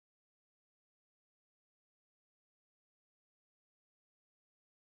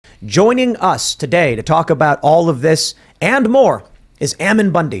Joining us today to talk about all of this and more is Ammon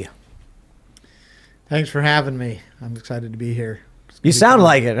Bundy. Thanks for having me. I'm excited to be here. You sound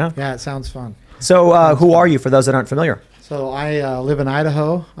like it, huh? Yeah, it sounds fun. So who are you, for those that aren't familiar? So I live in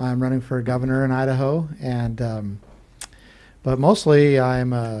Idaho. I'm running for governor in Idaho, and but mostly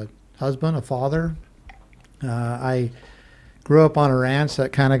I'm a husband, a father. I grew up on a ranch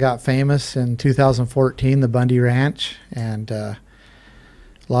that kind of got famous in 2014, the Bundy Ranch, and a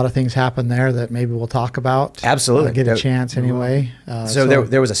lot of things happened there that maybe we'll talk about. Absolutely. Get a chance anyway. So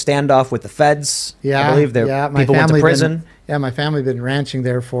there was a standoff with the feds. Yeah, I believe people went to prison. My family been ranching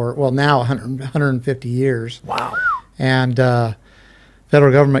there for, well, now 150 years. Wow. And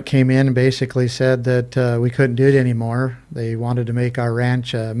federal government came in and basically said that we couldn't do it anymore. They wanted to make our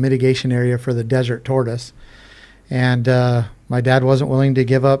ranch a mitigation area for the desert tortoise. And my dad wasn't willing to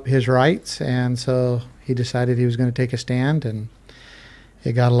give up his rights, and so he decided he was going to take a stand, and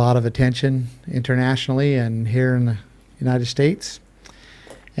it got a lot of attention internationally and here in the United States.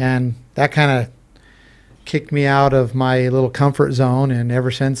 And that kind of kicked me out of my little comfort zone, and ever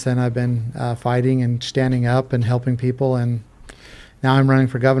since then I've been fighting and standing up and helping people, and now I'm running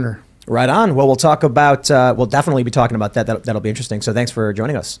for governor. Right on. Well, we'll talk about, we'll definitely be talking about that. That'll be interesting. So thanks for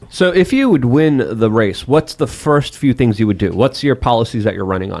joining us. So if you would win the race, what's the first few things you would do? What's your policies that you're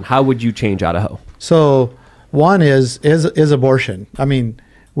running on? How would you change Idaho? So one is abortion. I mean,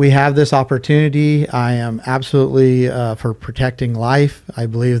 we have this opportunity. I am absolutely for protecting life. I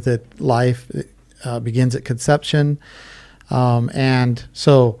believe that life begins at conception. And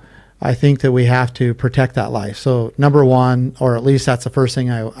so I think that we have to protect that life. So number one, or at least that's the first thing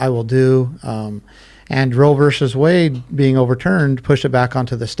I will do. And Roe versus Wade being overturned pushed it back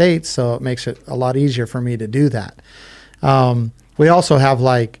onto the states, so it makes it a lot easier for me to do that. We also have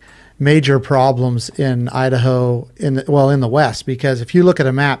like major problems in Idaho, in the West, because if you look at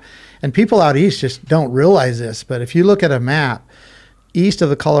a map, and people out east just don't realize this, but if you look at a map, east of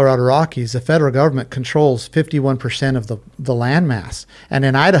the Colorado Rockies, the federal government controls 51% of the land mass. And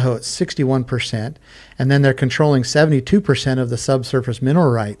in Idaho, it's 61%. And then they're controlling 72% of the subsurface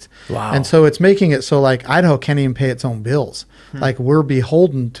mineral rights. Wow. And so it's making it so like Idaho can't even pay its own bills. Like we're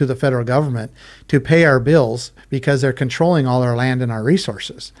beholden to the federal government to pay our bills because they're controlling all our land and our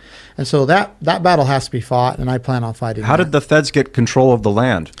resources. And so that battle has to be fought, and I plan on fighting. How did the feds get control of the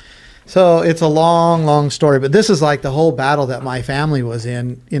land? So it's a long, long story, but this is like the whole battle that my family was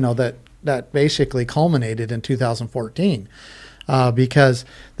in, you know, that basically culminated in 2014 because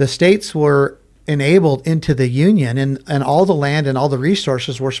the states were enabled into the union, and all the land and all the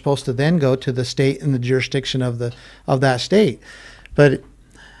resources were supposed to then go to the state and the jurisdiction of that state. But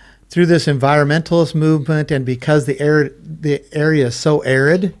through this environmentalist movement, and because the area is so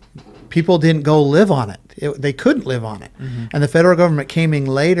arid, people didn't go live on it. They couldn't live on it. Mm-hmm. And the federal government came in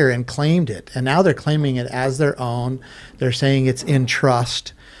later and claimed it. And now they're claiming it as their own. They're saying it's in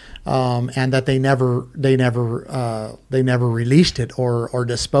trust, and that they never released it or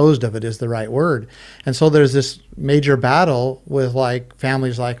disposed of it is the right word. And so there's this major battle with like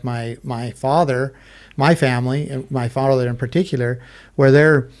families like my family, and my father in particular, where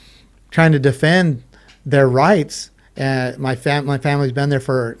they're trying to defend their rights. My family's been there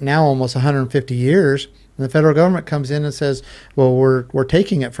for now almost 150 years. And the federal government comes in and says, well, we're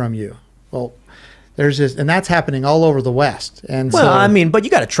taking it from you. Well, there's this, and that's happening all over the West. And well, so, I mean, but you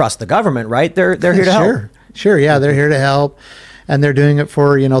got to trust the government, right? They're here to help. Sure. Yeah, they're here to help, and they're doing it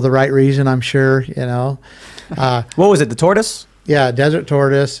for, the right reason, I'm sure, What was it, the tortoise? Yeah, desert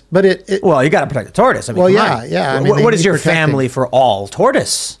tortoise. But well, you got to protect the tortoise. I mean, well, yeah. I mean, what is your family for all?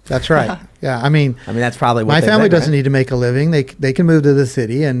 Tortoise. That's right. Yeah, I mean, that's probably what my family doesn't need to make a living. They can move to the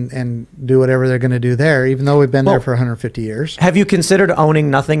city and do whatever they're going to do there, even though we've been there for 150 years. Have you considered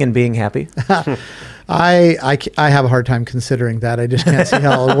owning nothing and being happy? I have a hard time considering that. I just can't see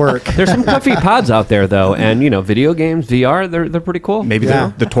how it'll work. There's some puffy pods out there, though, and video games, VR, they're pretty cool. Maybe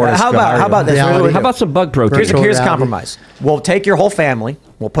the tortoise. How about this? How about some bug protein? Here's a compromise. We'll take your whole family.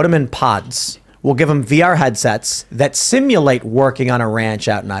 We'll put them in pods. We'll give them VR headsets that simulate working on a ranch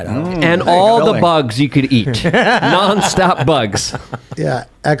out in Idaho. And all the bugs you could eat. Non-stop bugs. Yeah,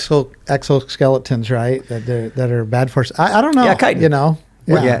 exoskeletons, right? That are bad for us. I don't know. Yeah, chitin.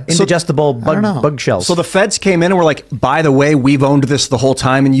 Yeah, indigestible bug shells. So the feds came in and were like, by the way, we've owned this the whole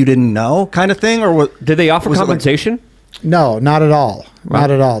time and you didn't know, kind of thing? Or what? Did they offer compensation? No, not at all. Wow.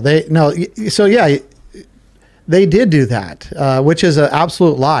 Not at all. They did do that, which is an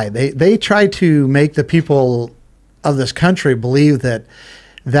absolute lie. They tried to make the people of this country believe that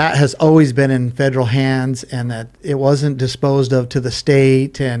has always been in federal hands and that it wasn't disposed of to the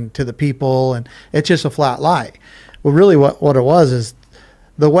state and to the people, and it's just a flat lie. Well, really what it was is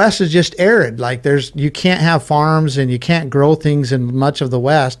the West is just arid. Like you can't have farms and you can't grow things in much of the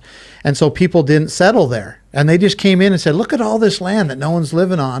West. And so people didn't settle there. And they just came in and said, look at all this land that no one's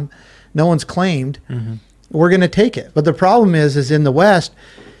living on, no one's claimed. We're going to take it. But the problem is in the West,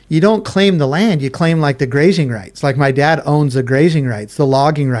 you don't claim the land. You claim like the grazing rights. Like my dad owns the grazing rights, the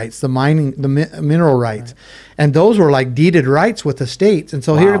logging rights, the mining, the mineral rights. And those were like deeded rights with the states. And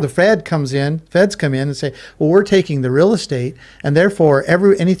so here the feds come in and say, well, we're taking the real estate, and therefore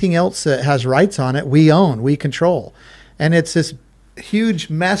anything else that has rights on it, we own, we control. And it's this huge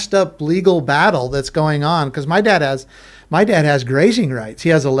messed up legal battle that's going on, because my dad has grazing rights. He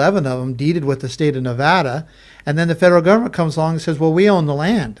has 11 of them deeded with the state of Nevada. And then the federal government comes along and says, well, we own the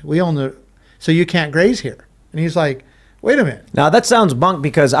land. So you can't graze here. And he's like, wait a minute. Now that sounds bunk,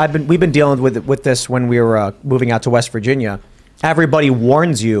 because we've been dealing with this when we were moving out to West Virginia. Everybody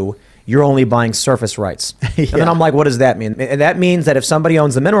warns you you're only buying surface rights. And then I'm like, what does that mean? And that means that if somebody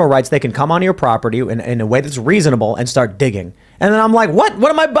owns the mineral rights, they can come onto your property in a way that's reasonable and start digging. And then I'm like, what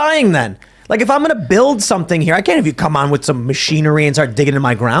am I buying then? Like, if I'm going to build something here, I can't have you come on with some machinery and start digging in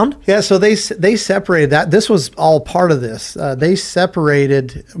my ground. Yeah, so they separated that. This was all part of this. They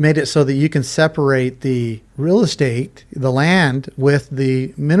made it so that you can separate the real estate, the land, with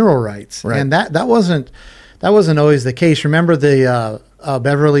the mineral rights. Right. And that wasn't always the case. Remember the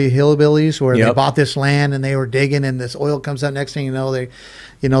Beverly Hillbillies, where they bought this land and they were digging, and this oil comes out. Next thing you know,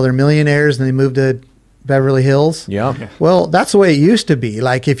 they're millionaires and they moved to Beverly Hills. Yeah. Well, that's the way it used to be.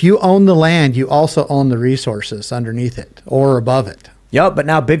 Like, if you own the land, you also own the resources underneath it or above it. Yep. But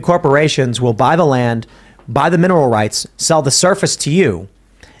now big corporations will buy the land, buy the mineral rights, sell the surface to you,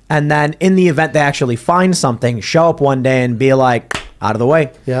 and then in the event they actually find something, show up one day and be like, out of the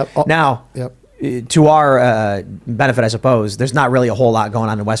way. Yep. Now, to our benefit, I suppose, there's not really a whole lot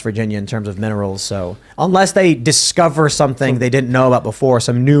going on in West Virginia in terms of minerals. So unless they discover something they didn't know about before,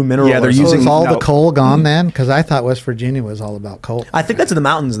 some new mineral. Yeah, they're using all the coal gone then? Because I thought West Virginia was all about coal. I think that's in the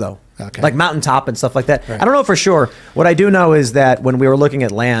mountains, though. Okay. Like mountaintop and stuff like that. Right. I don't know for sure. What I do know is that when we were looking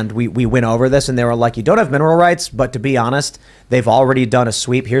at land, we went over this and they were like, you don't have mineral rights, but to be honest, they've already done a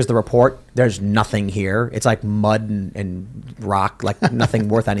sweep. Here's the report. There's nothing here. It's like mud and rock, like nothing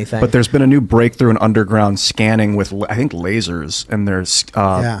worth anything. But there's been a new breakthrough in underground scanning with, I think, lasers, and there's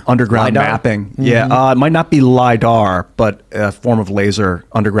underground LiDAR? mapping. Yeah, it might not be LiDAR, but a form of laser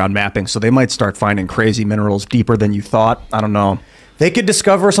underground mapping. So they might start finding crazy minerals deeper than you thought. I don't know. They could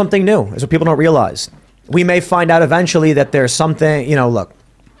discover something new, is what people don't realize. We may find out eventually that there's something, look,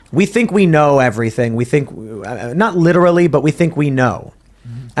 we think we know everything. We think, not literally, but we think we know.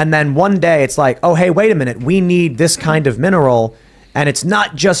 And then one day it's like, oh, hey, wait a minute. We need this kind of mineral. And it's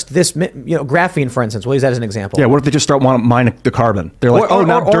not just this, graphene, for instance. We'll use that as an example. Yeah, what if they just start wanting to mine the carbon? They're like,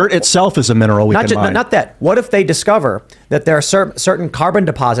 dirt itself is a mineral we can mine. Not that. What if they discover that there are certain carbon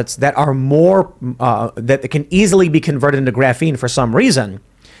deposits that are more, that can easily be converted into graphene for some reason?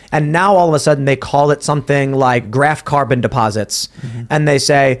 And now all of a sudden they call it something like graph carbon deposits. And they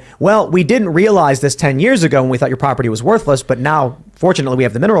say, well, we didn't realize this 10 years ago when we thought your property was worthless, but now, fortunately, we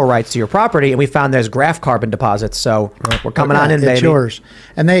have the mineral rights to your property, and we found there's graph carbon deposits. So we're coming on in, baby. It's yours.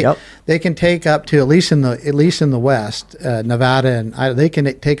 And they can take up to, at least in the West, Nevada, and they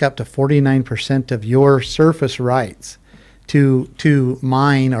can take up to 49% of your surface rights to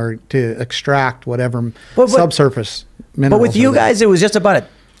mine or to extract whatever subsurface minerals. But with you guys, it was just about a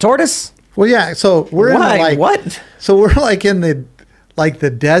tortoise? Well, yeah. So we're in what? So we're like in the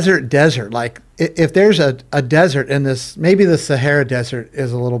desert. Like, if there's a desert in this, maybe the Sahara Desert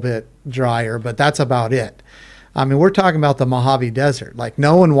is a little bit drier, but that's about it. I mean, we're talking about the Mojave Desert. Like,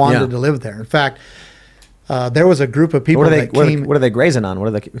 no one wanted to live there. In fact, there was a group of people that came. What are they grazing on? What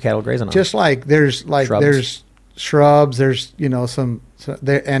are the cattle grazing on? Just there's shrubs. There's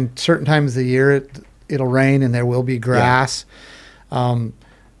and certain times of the year it'll rain and there will be grass.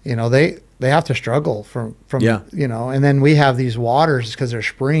 They have to struggle from and then we have these waters because they're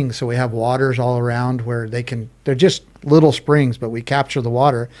springs, so we have waters all around where they're just little springs, but we capture the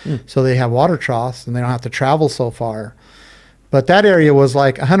water. So they have water troughs and they don't have to travel so far. But that area was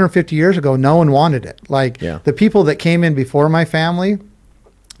like 150 years ago, no one wanted it. The people that came in before my family,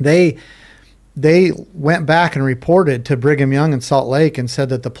 they went back and reported to Brigham Young in Salt Lake and said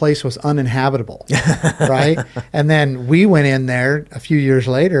that the place was uninhabitable, right? And then we went in there a few years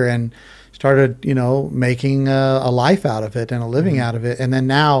later and started, making a life out of it and a living out of it. And then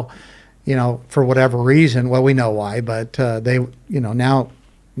now, for whatever reason, well, we know why, but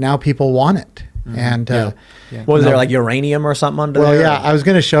now people want it. And was there like uranium or something under there? Well, yeah, I was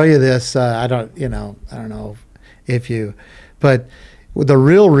going to show you this. I don't know if you, but the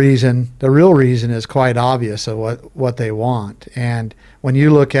real reason is quite obvious of what they want. And when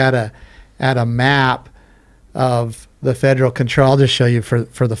you look at a map of the federal control, I'll just show you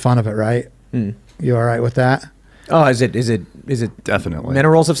for the fun of it, right? You all right with that? Oh, is it Definitely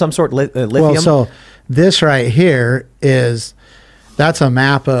minerals of some sort? Lithium? Well, so this right here that's a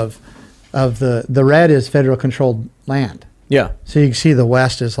map of the red is federal controlled land. Yeah. So you can see the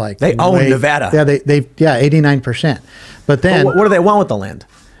west is like They own Nevada. Yeah, they 89%. But then But what do they want with the land?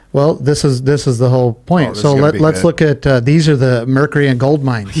 well, this is the whole point. Oh, this So is gonna be let's good. look at these are the mercury and gold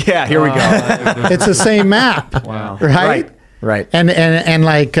mines. Yeah, here we go. It's the same map. Wow. Right? Right. And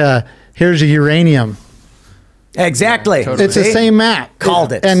like here's a uranium. Exactly. It's the same map.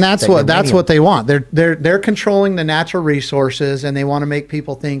 Called it. And that's The what uranium. they want. They're controlling the natural resources, and they want to make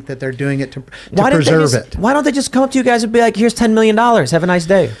people think that they're doing it to preserve it. Why don't they just come up to you guys and be like, here's $10 million. Have a nice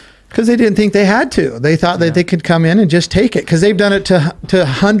day. Because they didn't think they had to. They thought that they could come in and just take it. Because they've done it to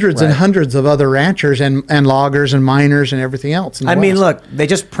hundreds and hundreds of other ranchers and loggers and miners and everything else. in the I mean, West. look, they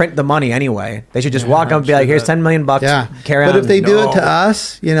just print the money anyway. They should just walk up and be like, here's 10 million bucks. Yeah. Carry But on. if they do it to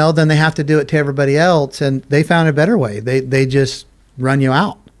us, then they have to do it to everybody else. And they found a better way. They just run you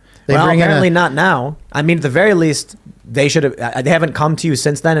out. They Well, bring in apparently not now. I mean, at the very least, they should have. They haven't come to you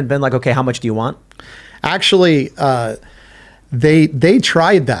since then and been like, okay, how much do you want? Actually, they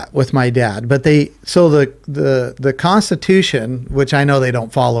tried that with my dad, but the Constitution, which I know they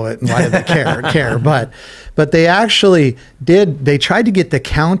don't follow it, and why do they care? But they actually did. They tried to get the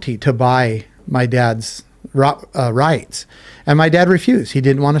county to buy my dad's rights, and my dad refused. He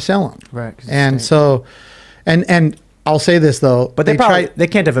didn't want to sell them. Right, 'cause it's And state. so, and I'll say this though, But they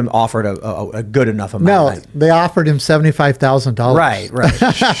can't have offered a good enough amount. No, right? they offered him $75,000. Right.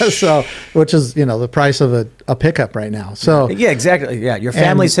 So, which is the price of a pickup right now. So Yeah, exactly. Yeah, your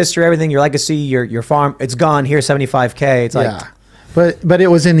family's history, everything, your legacy, your farm, it's gone. Here's 75K. It's like, yeah, but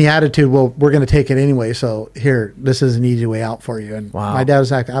it was in the attitude. Well, we're going to take it anyway. So here, this is an easy way out for you. And Wow. my dad was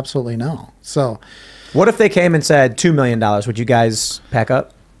like, absolutely no. So what if they came and said $2 million? Would you guys pack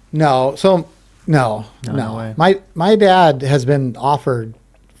up? no. So no. No way. My dad has been offered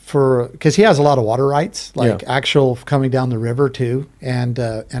because he has a lot of water rights, like Yeah. actual coming down the river too, and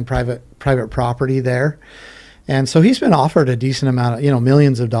private property there. And so he's been offered a decent amount of,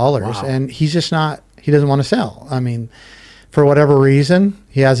 millions of dollars, Wow. and he's just not, he doesn't want to sell. I mean, for whatever reason,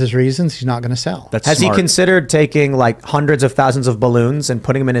 he has his reasons, he's not going to sell. That's Has smart. he considered taking like hundreds of thousands of balloons and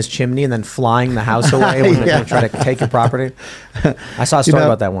putting them in his chimney and then flying the house away when Yeah. they try to take your property? I saw a story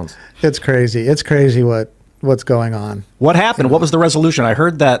about that once. It's crazy. It's crazy what's going on. What happened? What was the resolution? I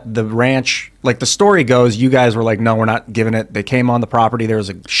heard that the ranch, like the story goes, you guys were like, no, we're not giving it. They came on the property. There was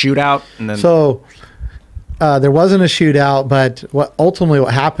a shootout, and then So there wasn't a shootout, but what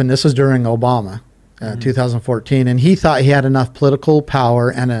happened, this was during Obama, 2014, and he thought he had enough political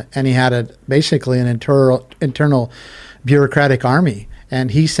power and he had basically an internal bureaucratic army,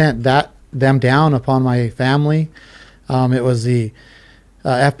 and he sent them down upon my family. It was the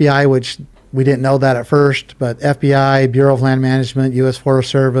FBI, which we didn't know that at first, but FBI, Bureau of Land Management, U.S. Forest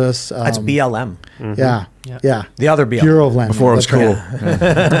Service. That's BLM. Yeah. The other BLM. Bureau of Land before it was Management. cool.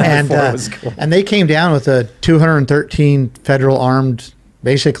 And, Before it was cool. and they came down with a 213 federal armed,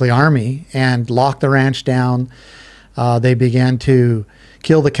 basically army, and locked the ranch down. They began to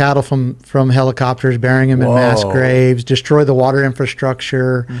kill the cattle from helicopters, burying them in mass Whoa. graves, destroy the water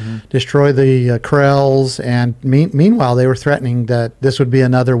infrastructure, destroy the corrals. And meanwhile, they were threatening that this would be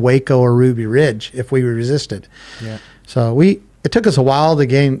another Waco or Ruby Ridge if we resisted. Yeah. So it took us a while to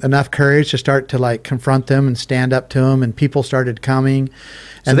gain enough courage to start to like confront them and stand up to them, and people started coming.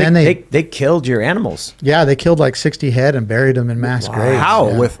 So And then they killed your animals. they killed like 60 head and buried them in mass graves. How?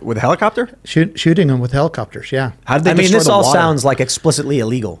 Yeah. With a helicopter? Shooting them with helicopters, yeah. How did they I mean, destroy this the all water? sounds like explicitly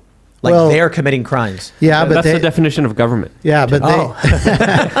illegal. Like Well- they're committing crimes. Yeah, but That's they, the definition of government. yeah, but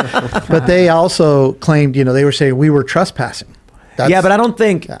but they also claimed, they were saying we were trespassing. Yeah, but I don't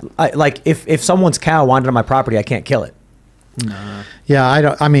think like if someone's cow wandered on my property, I can't kill it.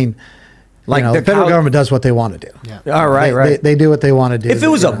 Yeah, I mean, Like the the federal cow- government does what they want to do. Yeah. All right, right. They do what they want to do. If it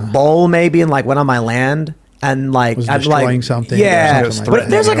was you a know. bull, maybe, and like went on my land and like Was I'd like destroying something or yeah. something But like if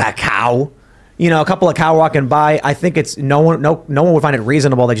there's that. like a cow, a couple of cow walking by, I think it's no one would find it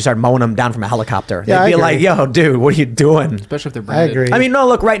reasonable that you start mowing them down from a helicopter. Yeah, They'd I be like, agree. "Yo, dude, what are you doing?" Especially if they're I branded. agree. I mean, no,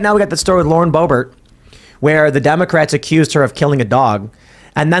 look, right now we got the story with Lauren Boebert, where the Democrats accused her of killing a dog.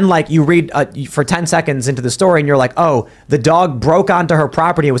 And then, like, you read for 10 seconds into the story, and you're like, oh, the dog broke onto her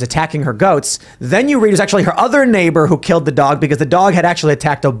property and was attacking her goats. Then you read it was actually her other neighbor who killed the dog because the dog had actually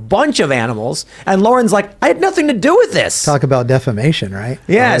attacked a bunch of animals. And Lauren's like, I had nothing to do with this. Talk about defamation, right?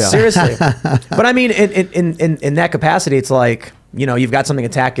 Yeah, seriously. But I mean, in that capacity, it's like, you've got something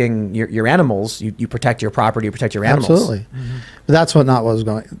attacking your animals, you protect your property, you protect your animals. Absolutely. But that's what not what was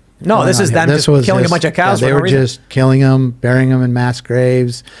going. No, this is them just killing a bunch of cows. Yeah, they were just killing them, burying them in mass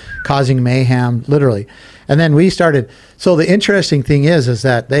graves, causing mayhem, literally. And then we started. So the interesting thing is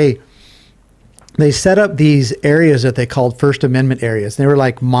that they set up these areas that they called First Amendment areas. They were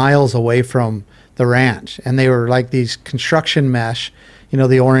like miles away from the ranch, and they were like these construction mesh,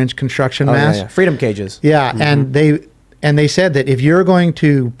 the orange construction mesh. Yeah. Freedom cages. Yeah, and they said that if you're going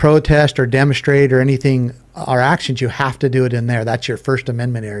to protest or demonstrate or anything, our actions, you have to do it in there. That's your First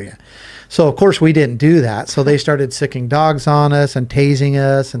Amendment area. So, of course, we didn't do that. So they started sicking dogs on us and tasing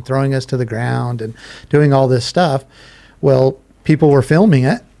us and throwing us to the ground and doing all this stuff. Well, people were filming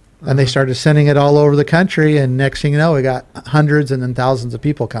it, and they started sending it all over the country. And next thing you know, we got hundreds and then thousands of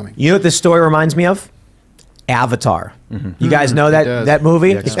people coming. You know what this story reminds me of? Avatar. You guys know that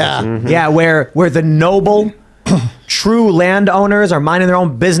movie? Yeah, where the noble... true landowners are minding their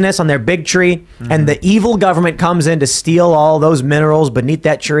own business on their big tree, and the evil government comes in to steal all those minerals beneath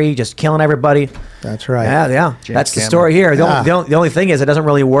that tree, just killing everybody. That's right. Yeah. That's the story here. The only thing is, it doesn't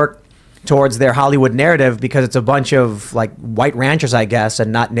really work towards their Hollywood narrative because it's a bunch of like white ranchers, I guess,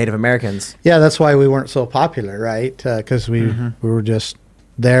 and not Native Americans. Yeah, that's why we weren't so popular, right? Because we were just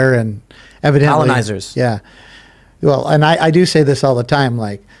there and evidently colonizers. Yeah. Well, and I do say this all the time,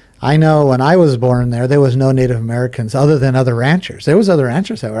 like, I know when I was born there was no Native Americans other than other ranchers. There was other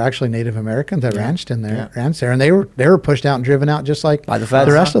ranchers that were actually Native Americans that ranched in there, and they were pushed out and driven out just like by the feds.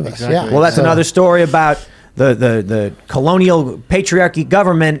 The rest of us. Exactly. Yeah. Well, that's another story about the colonial patriarchy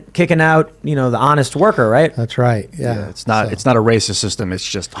government kicking out the honest worker, right? That's right. Yeah. It's not a racist system. It's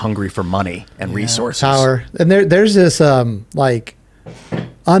just hungry for money and resources. Power. And there's this like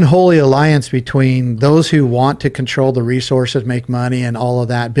unholy alliance between those who want to control the resources, make money and all of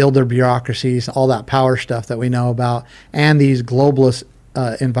that, build their bureaucracies, all that power stuff that we know about, and these globalist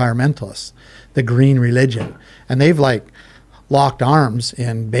environmentalists, the green religion. And they've like locked arms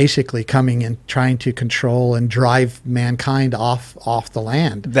in basically coming and trying to control and drive mankind off the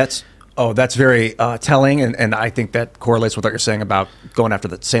land. That's very telling, and I think that correlates with what you're saying about going after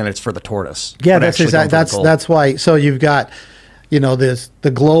saying it's for the tortoise. Yeah, that's exactly. That's why. So you've got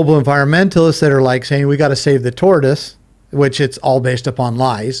the global environmentalists that are like saying we got to save the tortoise, which it's all based upon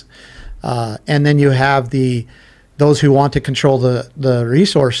lies, and then you have those who want to control the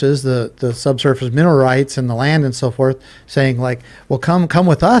resources, the subsurface mineral rights and the land and so forth, saying like, well, come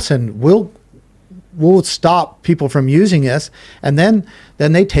with us and we'll stop people from using this, and then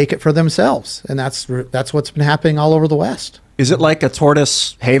they take it for themselves, and that's what's been happening all over the West. Is it like a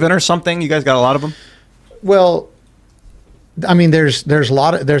tortoise haven or something? You guys got a lot of them? Well, I mean, there's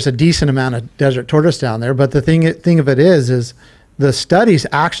a decent amount of desert tortoise down there, but the thing of it is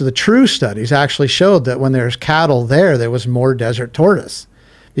the true studies actually showed that when there's cattle there was more desert tortoise,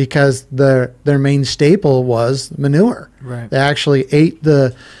 because their main staple was manure. Right. They actually ate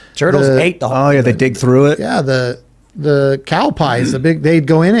the turtles ate the whole. Oh yeah, they dig through it. Yeah, the cow pies, they'd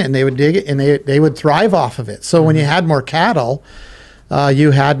go in it and they would dig it and they would thrive off of it. So when you had more cattle,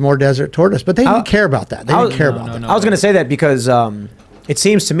 you had more desert tortoise, but they didn't care about that. They didn't care about that. I was going to say that because it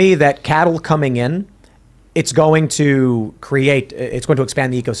seems to me that cattle coming in, it's going to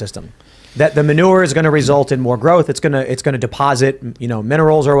expand the ecosystem. That the manure is going to result in more growth. It's going to deposit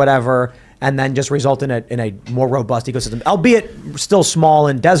minerals or whatever, and then just result in a more robust ecosystem, albeit still small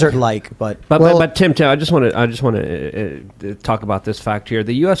and desert-like. But Tim, I just want to talk about this fact here.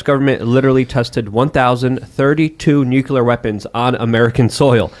 The U.S. government literally tested 1,032 nuclear weapons on American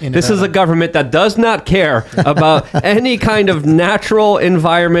soil. This is a government that does not care about any kind of natural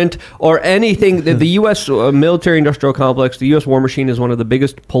environment or anything. The U.S. military-industrial complex, the U.S. war machine, is one of the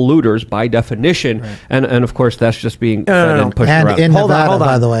biggest polluters by definition, right. and of course that's just being fed and pushed around. In Nevada,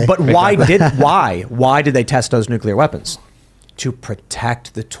 by the way. But why did they test those nuclear weapons? To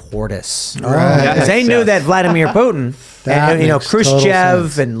protect the tortoise. Right. Because they knew that Vladimir Putin and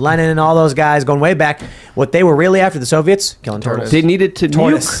Khrushchev and Lenin and all those guys going way back, what they were really after, the Soviets, killing turtles. They needed to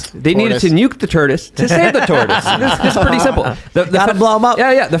nuke the tortoise to save the tortoise. It's pretty simple. Gotta blow them up.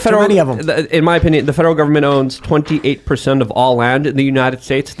 Yeah. The federal, too many of them. In my opinion, the federal government owns 28% of all land in the United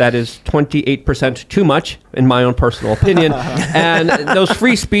States. That is 28% too much, in my own personal opinion. And those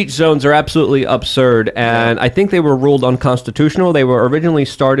free speech zones are absolutely absurd. And I think they were ruled unconstitutional. They were originally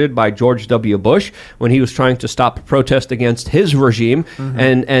started by George W. Bush when he was trying to stop protest against his regime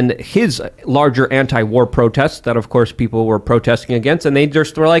and his larger anti-war protests that, of course, people were protesting against. And they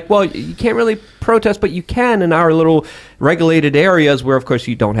just were like, well, you can't really protest, but you can in our little regulated areas where, of course,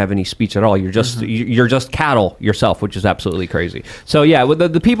 you don't have any speech at all. You're just you're just cattle yourself, which is absolutely crazy. So yeah, with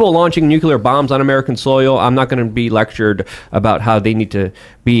the people launching nuclear bombs on American soil, I'm not going to be lectured about how they need to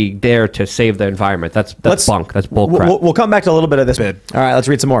be there to save the environment. That's bunk. That's bull crap. We'll come back to a little bit of this. All right, let's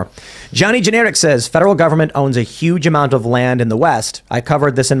read some more. Johnny Generic says, federal government owns a huge amount of land in the West. I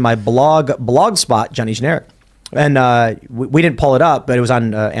covered this in my blog spot, Johnny Generic. And we didn't pull it up, but it was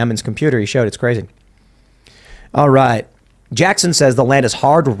on Ammon's computer. He showed it's crazy. All right. Jackson says the land is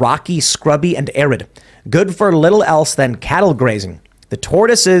hard, rocky, scrubby, and arid. Good for little else than cattle grazing. The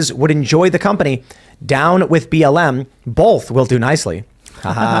tortoises would enjoy the company. Down with BLM. Both will do nicely.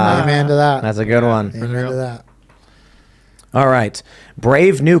 Amen to that. That's a good one. Amen to that. All right.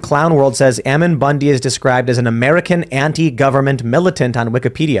 Brave New Clown World says Ammon Bundy is described as an American anti-government militant on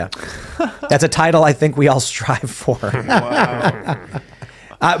Wikipedia. That's a title I think we all strive for. Wow.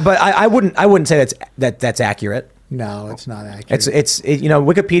 But I wouldn't say that's accurate. No, it's not accurate. It's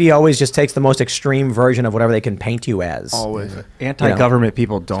Wikipedia always just takes the most extreme version of whatever they can paint you as. Always. Anti-government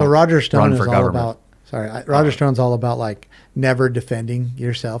people don't. So Roger Stone run is for all government. about. Sorry, Roger Stone's all about like never defending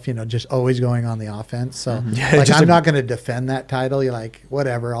yourself. Just always going on the offense. So I'm not going to defend that title. You're like,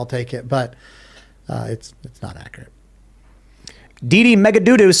 whatever, I'll take it. But it's not accurate. Dee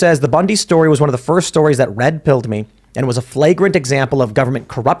Megadoodoo says the Bundy story was one of the first stories that red-pilled me and was a flagrant example of government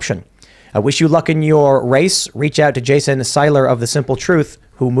corruption. I wish you luck in your race. Reach out to Jason Seiler of The Simple Truth,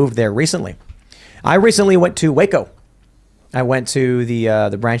 who moved there recently. I recently went to Waco. I went to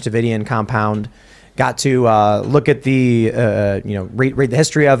the Branch Davidian compound. Got to look at the read the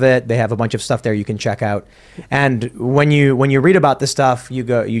history of it. They have a bunch of stuff there you can check out. And when you read about this stuff,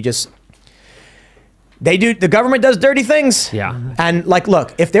 the government does dirty things. Yeah. And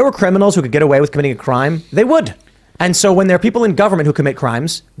look, if there were criminals who could get away with committing a crime, they would. And so when there are people in government who commit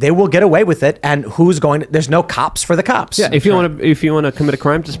crimes, they will get away with it. And there's no cops for the cops. Yeah, if you want to commit a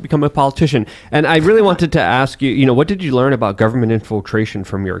crime, just become a politician. And I really wanted to ask you, what did you learn about government infiltration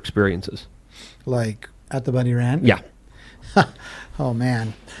from your experiences? Like at the Bundy Ranch? Yeah. Oh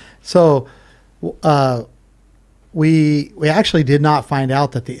man. So we actually did not find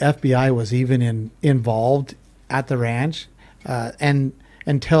out that the FBI was even involved at the ranch and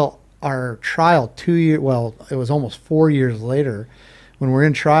until our trial it was almost 4 years later when we're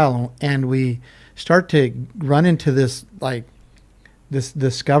in trial and we start to run into this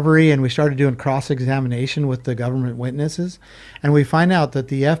discovery, and we started doing cross-examination with the government witnesses, and we find out that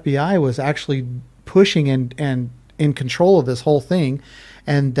the FBI was actually pushing and in control of this whole thing,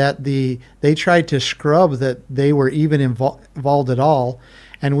 and that they tried to scrub that they were even involved at all.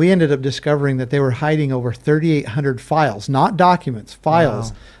 And we ended up discovering that they were hiding over 3,800 files, not documents,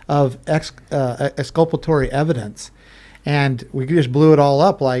 files of exculpatory evidence. And we just blew it all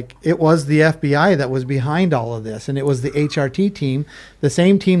up. Like, it was the FBI that was behind all of this. And it was the HRT team, the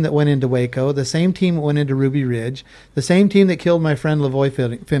same team that went into Waco, the same team that went into Ruby Ridge, the same team that killed my friend Lavoy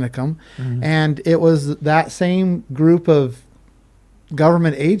Finicum. Mm-hmm. And it was that same group of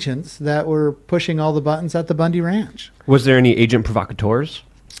government agents that were pushing all the buttons at the Bundy Ranch. Was there any agent provocateurs?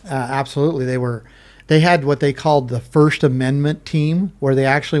 Absolutely. They had what they called the First Amendment team, where they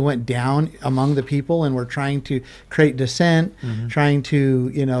actually went down among the people and were trying to create dissent, trying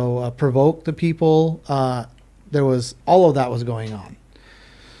to, provoke the people. There was all of that was going on.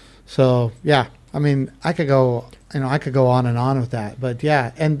 So, yeah, I mean, I could go on and on with that. But,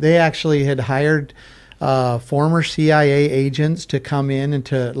 yeah, and they actually had hired former CIA agents to come in and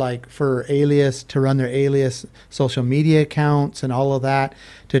to run their alias social media accounts and all of that,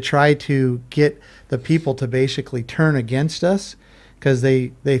 to try to get the people to basically turn against us, because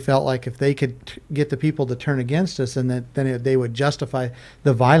they felt like if they could get the people to turn against us, and they would justify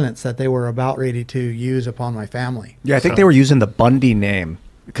the violence that they were about ready to use upon my family. Yeah, I think they were using the Bundy name,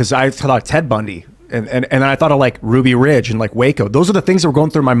 because I thought Ted Bundy. And then I thought of like Ruby Ridge and like Waco. Those are the things that were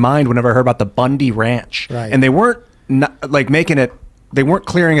going through my mind whenever I heard about the Bundy Ranch. Right. And they weren't they weren't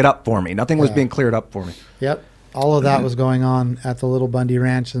clearing it up for me. Nothing was being cleared up for me. Yep. All of that was going on at the little Bundy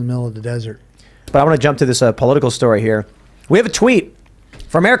Ranch in the middle of the desert. But I want to jump to this political story here. We have a tweet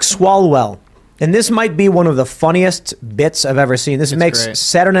from Eric Swalwell. And this might be one of the funniest bits I've ever seen. This makes great.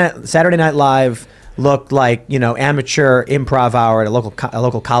 Saturday Night Live look like, amateur improv hour at a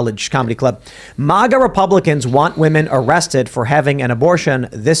local college comedy club. MAGA Republicans want women arrested for having an abortion.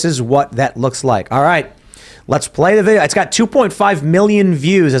 This is what that looks like. All right, let's play the video. It's got 2.5 million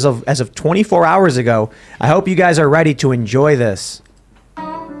views as of 24 hours ago. I hope you guys are ready to enjoy this.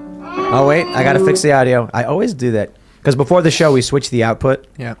 Oh, wait, I got to fix the audio. I always do that, because before the show, we switch the output.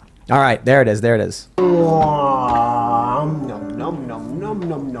 Yeah. All right, there it is. There it is.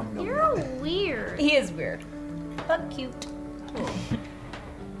 Nom nom nom. You're weird. He is weird, but cute.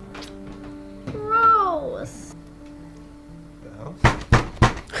 Gross.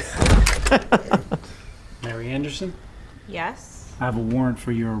 Mary Anderson, Yes. I have a warrant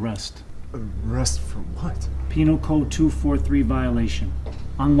for your arrest. Arrest for what? Penal Code 243 violation.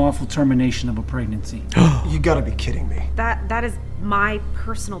 Unlawful termination of a pregnancy. You gotta be kidding me. That is my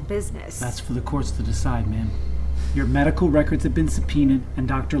personal business. That's for the courts to decide, ma'am. Your medical records have been subpoenaed, and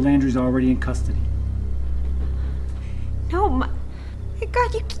Dr. Landry's already in custody. No, my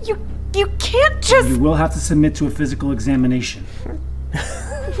God, you can't just. You will have to submit to a physical examination.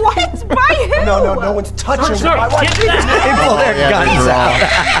 What? By who? No, no one's touching Sir, my wife. get that! They pull their guns out.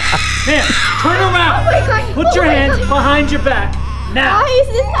 Ma'am, turn around! Oh my God. Put your hands behind your back, now! Why is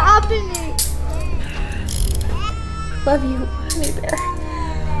this happening? Love you, honey bear.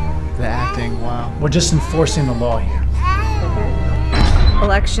 The acting, wow. We're just enforcing the law here.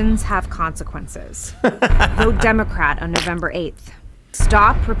 Elections have consequences. Vote Democrat on November 8th.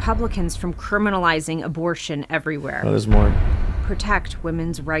 Stop Republicans from criminalizing abortion everywhere. There's more. Protect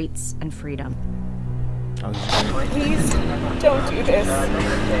women's rights and freedom. Please don't do this.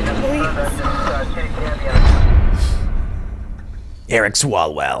 Eric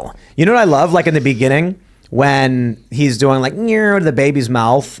Swalwell. You know what I love? Like in the beginning, when he's doing like near the baby's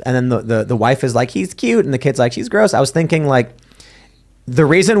mouth, and then the wife is like, he's cute, and the kid's like, she's gross. I was thinking like, the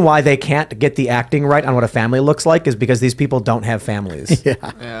reason why they can't get the acting right on what a family looks like is because these people don't have families.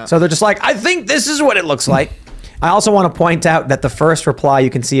 Yeah. So they're just like, I think this is what it looks like. I also want to point out that the first reply you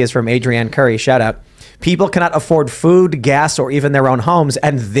can see is from Adrienne Curry. Shout out. People cannot afford food, gas, or even their own homes,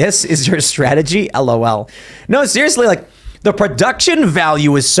 and this is your strategy? LOL. No, seriously, like the production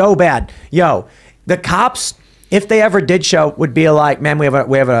value is so bad. Yo, the cops, if they ever did show, would be like, man, we have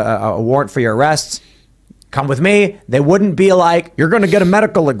a warrant for your arrests. Come with me. They wouldn't be like, you're going to get a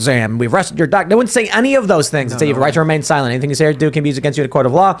medical exam. We've arrested your doctor. They wouldn't say any of those things. They'd say you have a right to remain silent. Anything you say or do can be used against you in a court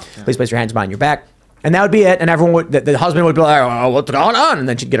of law. Please place your hands behind your back. And that would be it. And everyone would, the husband would be like, oh, what's going on? And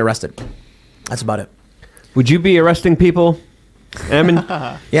then she'd get arrested. That's about it. Would you be arresting people, Ammon?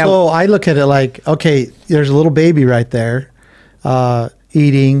 Yeah. So I look at it like, okay, there's a little baby right there,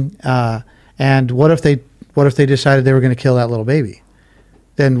 eating, and what if they decided they were going to kill that little baby?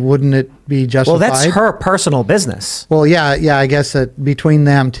 Then wouldn't it be justified? Well, that's her personal business. Well, yeah, I guess that between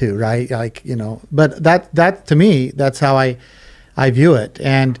them two, right? Like, you know, but that to me, that's how I view it.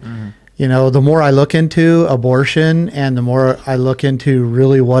 And you know, the more I look into abortion and the more I look into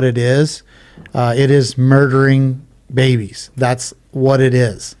really what it is murdering babies. That's what it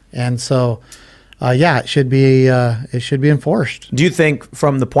is. And so, yeah, it should be enforced. Do you think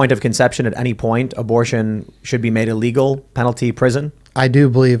from the point of conception at any point, abortion should be made illegal, penalty, prison? I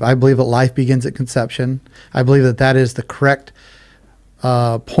believe that life begins at conception. I believe that is the correct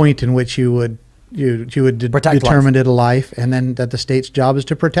point in which you would determine it a life, and then that the state's job is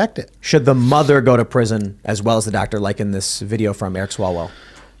to protect it. Should the mother go to prison as well as the doctor, like in this video from Eric Swalwell?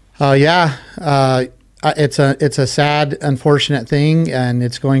 Yeah, it's a sad, unfortunate thing, and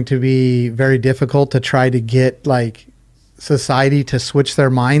it's going to be very difficult to try to get like society to switch their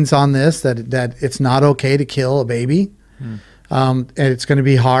minds on this, that it's not okay to kill a baby. And it's going to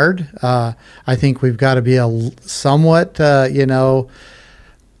be hard. I think we've got to be somewhat, you know,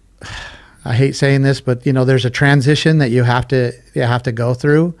 I hate saying this, but you know, there's a transition that you have to go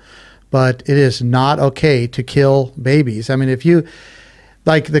through, but it is not okay to kill babies. I mean, if you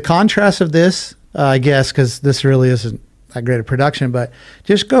like the contrast of this, I guess, because this really isn't that great a production, but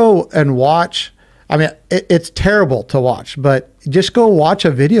just go and watch. I mean, it's terrible to watch, but just go watch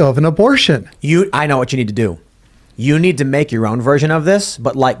a video of an abortion. I know what you need to do. You need to make your own version of this,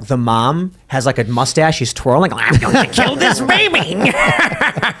 but like the mom has like a mustache, she's twirling, I'm going to kill this baby.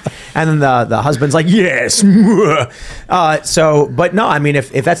 And then the husband's like, yes. But no, I mean,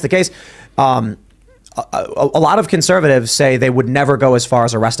 if that's the case, a lot of conservatives say they would never go as far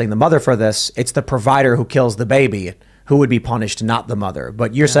as arresting the mother for this. It's the provider who kills the baby who would be punished, not the mother.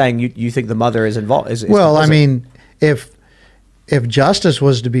 But you're saying you think the mother is involved. Well, I mean, if justice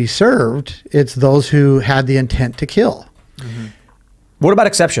was to be served, it's those who had the intent to kill. What about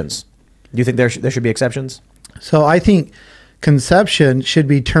exceptions? Do you think there should be exceptions? So I think conception should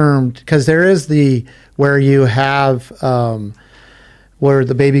be termed, because there is where you have where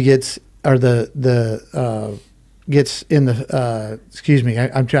the baby gets, or gets in the excuse me,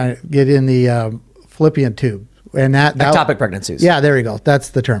 I'm trying to get in the fallopian tube, and that ectopic pregnancies. Yeah, there you go. That's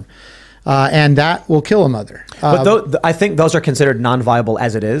the term. And that will kill a mother. But I think those are considered non-viable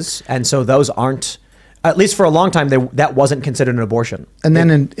as it is, and so those aren't. At least for a long time, that wasn't considered an abortion. And then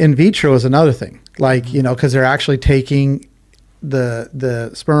in vitro is another thing, like, you know, because they're actually taking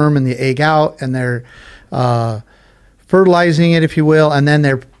the sperm and the egg out, and they're fertilizing it, if you will, and then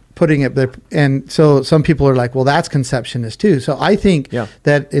they're putting it there. And so some people are like, well, that's conceptionist too. So I think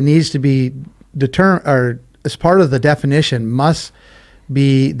that it needs to be determined, or as part of the definition must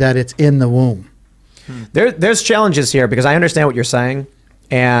be that it's in the womb. There's challenges here because I understand what you're saying,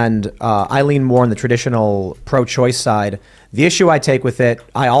 and I lean more on the traditional pro-choice side. The issue I take with it,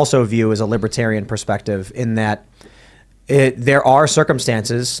 I also view as a libertarian perspective in that there are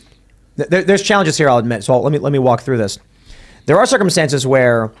circumstances. There's challenges here, I'll admit. So let me walk through this. There are circumstances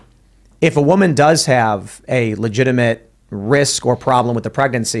where if a woman does have a legitimate risk or problem with the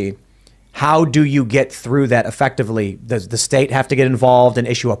pregnancy, how do you get through that effectively? Does the state have to get involved and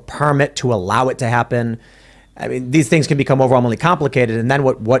issue a permit to allow it to happen? I mean, these things can become overwhelmingly complicated. And then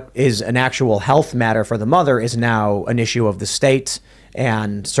what is an actual health matter for the mother is now an issue of the state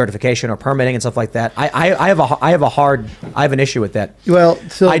and certification or permitting and stuff like that. I have an issue with that. Well,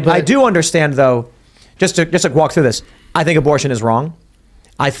 so I do understand though, just to walk through this, I think abortion is wrong.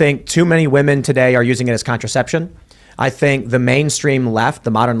 I think too many women today are using it as contraception. I think the mainstream left, the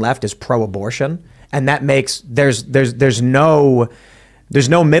modern left, is pro-abortion, and that makes there's no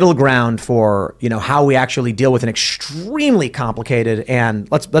middle ground for how we actually deal with an extremely complicated, and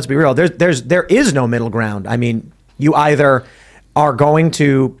let's be real, there is no middle ground. I mean, you either are going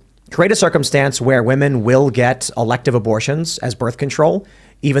to create a circumstance where women will get elective abortions as birth control,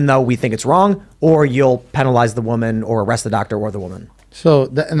 even though we think it's wrong, or you'll penalize the woman or arrest the doctor or the woman. So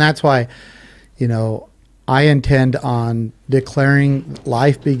and that's why, I intend on declaring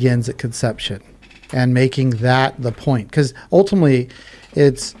life begins at conception and making that the point. Because ultimately,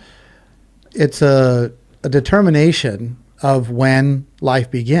 it's a determination of when life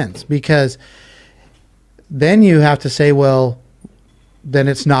begins. Because then you have to say, well, then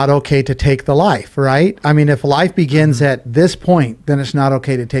it's not okay to take the life, right? I mean, if life begins at this point, then it's not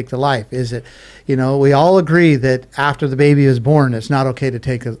okay to take the life. Is it, we all agree that after the baby is born, it's not okay to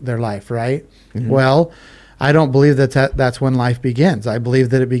take their life, right? Mm-hmm. Well, I don't believe that's when life begins. I believe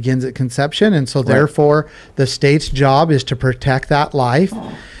that it begins at conception. And so therefore the state's job is to protect that life.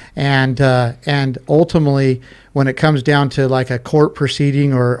 And ultimately, when it comes down to like a court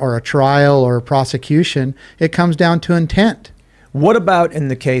proceeding or a trial or a prosecution, it comes down to intent. What about in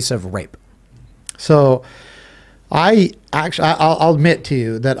the case of rape? So I'll admit to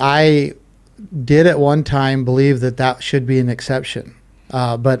you that I did at one time believe that should be an exception.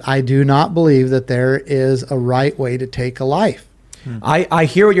 But I do not believe that there is a right way to take a life. I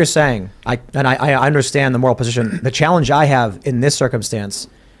hear what you're saying. I understand the moral position. The challenge I have in this circumstance,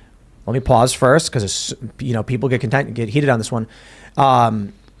 let me pause first because people get heated on this one. Well,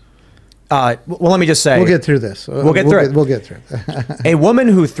 let me just say, we'll get through this. We'll get through it. We'll get through it. A woman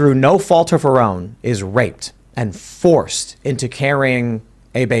who, through no fault of her own, is raped and forced into carrying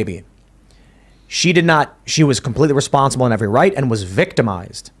a baby. She was completely responsible in every right and was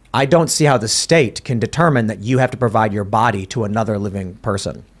victimized. I don't see how the state can determine that you have to provide your body to another living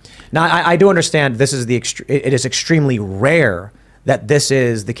person. Now, I do understand it is extremely rare that this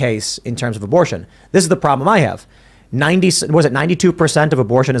is the case in terms of abortion. This is the problem I have. 92% of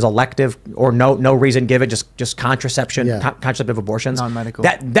abortion is elective or no reason given, just contraception, contraceptive abortions. Non-medical.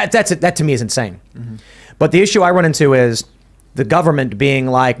 That to me is insane. Mm-hmm. But the issue I run into is the government being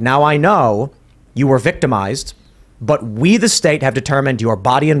like, now I know you were victimized, but we, the state, have determined your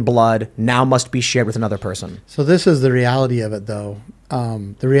body and blood now must be shared with another person. So this is the reality of it, though.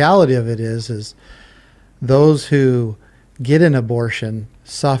 The reality of it is those who get an abortion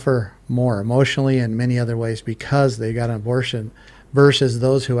suffer more emotionally and many other ways because they got an abortion versus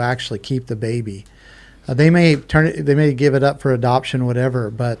those who actually keep the baby. They may give it up for adoption, whatever,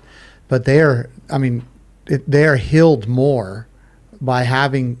 but they are healed more by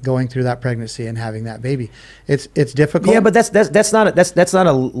going through that pregnancy and having that baby. It's difficult. Yeah, but that's not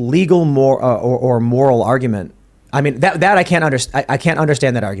a legal or moral argument. I mean, that I can't understand. I can't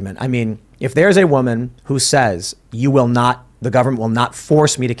understand that argument. I mean, if there's a woman who says the government will not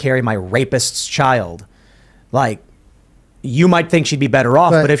force me to carry my rapist's child, like, you might think she'd be better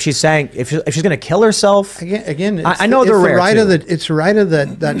off, but if she's saying if she's going to kill herself, again, I know they're rare. It's the right of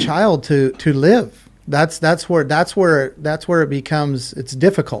that child to live. That's where it becomes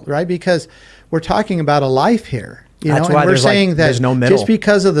difficult, right? Because we're talking about a life here, That's why we're saying that there's no middle. Just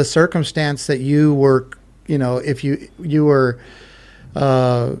because of the circumstance that you were, if you were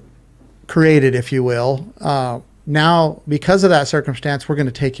created, if you will, now because of that circumstance, we're going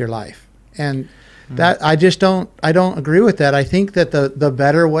to take your life, and that I don't agree with that. I think that the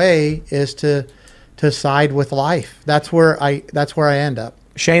better way is to side with life. That's where I end up.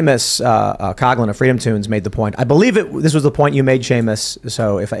 Seamus Coughlin of Freedom Tunes made the point. I believe this was the point you made, Seamus.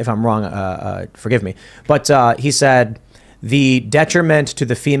 So if I'm wrong, forgive me. But he said the detriment to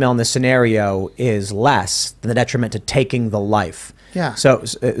the female in this scenario is less than the detriment to taking the life. Yeah. So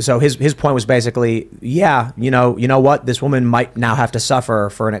his point was basically, yeah, you know what, this woman might now have to suffer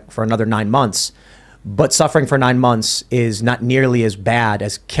for another 9 months, but suffering for 9 months is not nearly as bad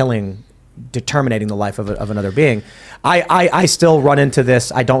as terminating the life of another being. I still run into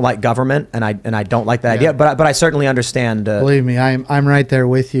this. I don't like government, and I don't like that idea. But I certainly understand. Believe me, I'm right there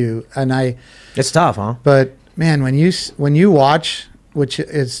with you, and it's tough, huh? But man, when you watch, which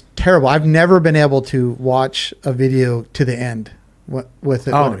is terrible. I've never been able to watch a video to the end with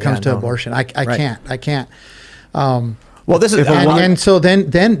it when it comes to abortion. I can't. Well, this is and so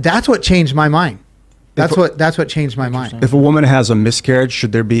then that's what changed my mind. That's what changed my mind. If a woman has a miscarriage,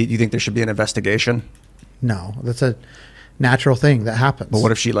 do you think there should be an investigation? No, that's a natural thing that happens. But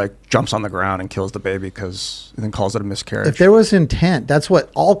what if she like jumps on the ground and kills the baby and then calls it a miscarriage? If there was intent, that's what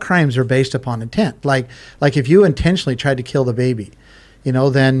all crimes are based upon, intent. Like if you intentionally tried to kill the baby,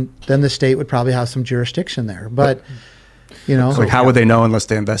 then the state would probably have some jurisdiction there. But so how would they know unless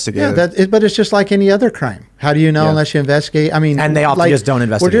they investigate? Yeah, but it's just like any other crime. How do you know unless you investigate? I mean, and they often just don't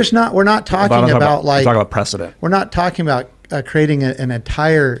investigate. We're not talking about like. We're talking about precedent. We're not talking about creating an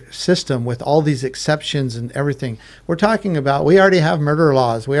entire system with all these exceptions and everything. We're talking about we already have murder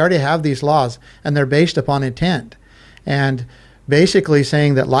laws. We already have these laws, and they're based upon intent, and basically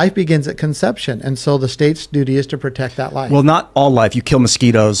saying that life begins at conception, and so the state's duty is to protect that life. Well, not all life. You kill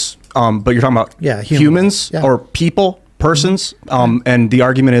mosquitoes, but you're talking about humans or people. Persons, and the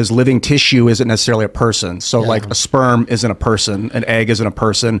argument is living tissue isn't necessarily a person. So like a sperm isn't a person, an egg isn't a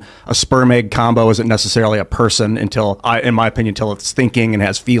person, a sperm-egg combo isn't necessarily a person in my opinion, until it's thinking and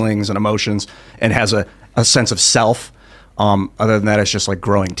has feelings and emotions and has a sense of self. Other than that, it's just like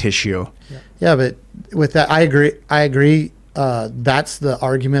growing tissue. Yeah, but with that, I agree. That's the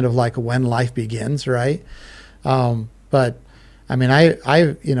argument of like when life begins, right? But I mean, I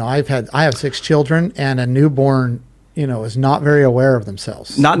have 6 children, and a newborn is not very aware of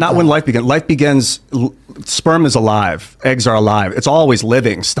themselves. Not when life begins. Life begins, sperm is alive, eggs are alive. It's always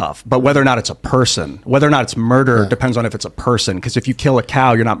living stuff. But whether or not it's a person, whether or not it's murder depends on if it's a person. Because if you kill a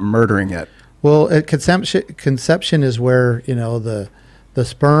cow, you're not murdering it. Well, conception is where, the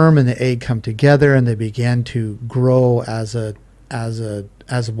sperm and the egg come together and they begin to grow as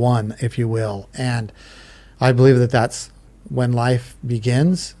one, if you will. And I believe that's when life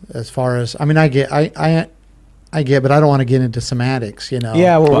begins. As far as, I mean, I get, but I don't want to get into semantics,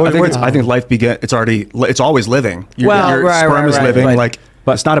 Yeah, well, I think life begins. It's always living. Your sperm is living.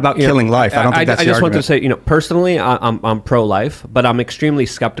 But it's not about killing life. I don't think that's the argument. I just want to say, personally, I'm pro-life, but I'm extremely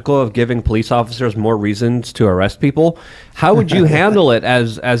skeptical of giving police officers more reasons to arrest people. How would you handle it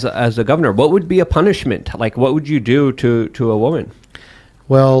as a governor? What would be a punishment? Like, what would you do to a woman?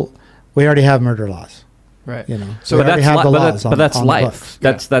 Well, we already have murder laws. Right. So we already have the laws. But that's life.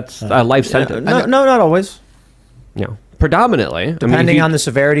 That's a life sentence. No, not always. Predominantly, depending on the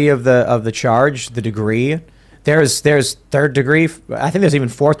severity of the charge, the degree. There's 3rd degree. I think there's even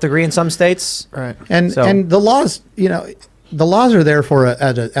 4th degree in some states. Right. And the laws, the laws are there for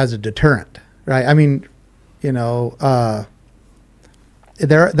as a deterrent, right? I mean,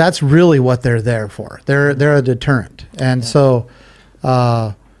 that's really what they're there for. They're a deterrent, and so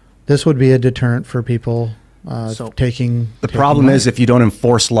this would be a deterrent for people. The problem is if you don't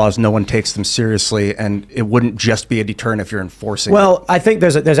enforce laws, no one takes them seriously, and it wouldn't just be a deterrent if you're enforcing. Well, I think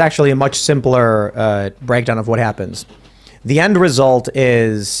there's actually a much simpler breakdown of what happens. The end result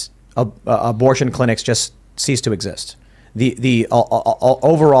is abortion clinics just cease to exist.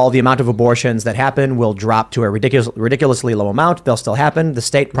 Overall, the amount of abortions that happen will drop to a ridiculously low amount. They'll still happen. The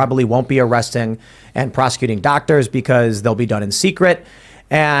state probably won't be arresting and prosecuting doctors because they'll be done in secret.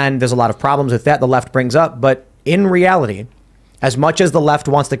 And there's a lot of problems with that the left brings up. But in reality, as much as the left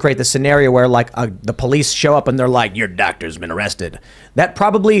wants to create the scenario where like the police show up and they're like, your doctor's been arrested, that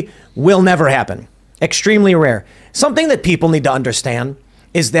probably will never happen. Extremely rare. Something that people need to understand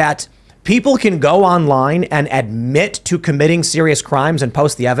is that people can go online and admit to committing serious crimes and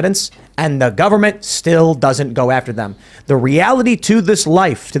post the evidence, and the government still doesn't go after them. The reality to this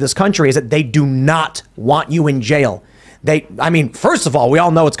life, to this country, is that they do not want you in jail. First of all, we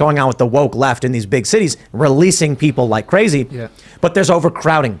all know what's going on with the woke left in these big cities, releasing people like crazy. Yeah. But there's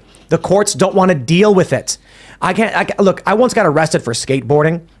overcrowding. The courts don't want to deal with it. Look, I once got arrested for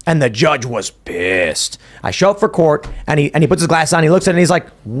skateboarding, and the judge was pissed. I show up for court, and he puts his glasses on, he looks at it, and he's like,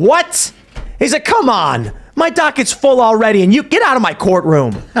 what? He's like, come on, my docket's full already, and you get out of my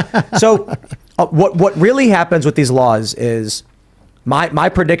courtroom. So what really happens with these laws is My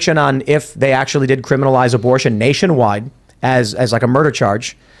prediction on if they actually did criminalize abortion nationwide as like a murder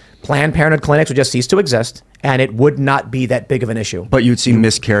charge, Planned Parenthood clinics would just cease to exist, and it would not be that big of an issue. But you'd see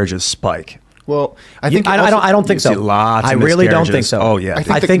miscarriages spike. Well, I think I don't think so. Lots I of really don't think so. Oh yeah,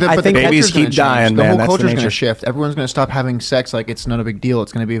 I think babies keep dying. The man. whole culture's going to nature. shift. Everyone's going to stop having sex like it's not a big deal.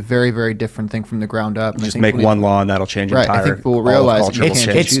 It's going to be a very, very different thing from the ground up. And Just make one law and that'll change entire. I think we'll realize culture.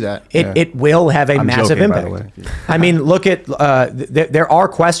 you can't do that. It will have a massive joking, impact. I mean, look at there are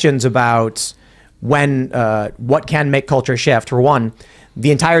questions about when what can make culture shift. For one, the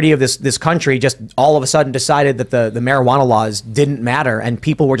entirety of this country just all of a sudden decided that the marijuana laws didn't matter, and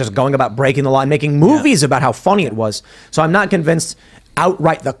people were just going about breaking the law and making movies about how funny it was. So I'm not convinced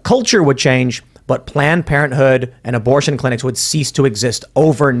outright the culture would change, but Planned Parenthood and abortion clinics would cease to exist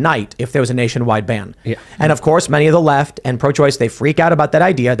overnight if there was a nationwide ban. Yeah. And of course, many of the left and pro-choice, they freak out about that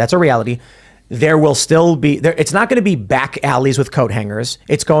idea. That's a reality. There will still be it's not going to be back alleys with coat hangers.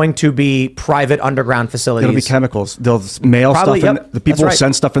 It's going to be private underground facilities. It'll be chemicals. They'll mail Probably, stuff. The people right.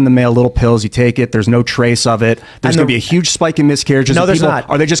 send stuff in the mail, little pills. You take it. There's no trace of it. There's going to be a huge spike in miscarriages. No, there's people, not.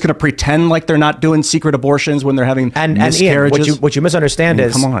 Are they just going to pretend like they're not doing secret abortions when they're having miscarriages? And Ian, what you misunderstand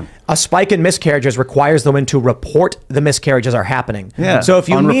is come on. A spike in miscarriages requires the women to report the miscarriages are happening. Yeah. So if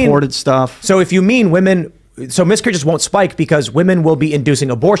you unreported stuff. So if you mean women. So miscarriages won't spike because women will be inducing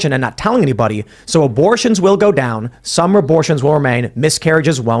abortion and not telling anybody. So abortions will go down. Some abortions will remain.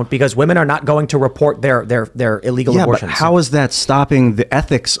 Miscarriages won't because women are not going to report their illegal abortions. But how is that stopping the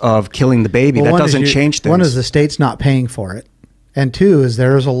ethics of killing the baby? That doesn't change things. One is the state's not paying for it, and two is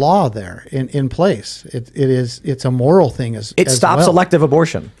there is a law there in place. It's a moral thing as stops elective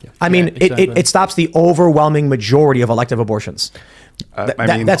abortion. Yeah. I mean, exactly. it stops the overwhelming majority of elective abortions.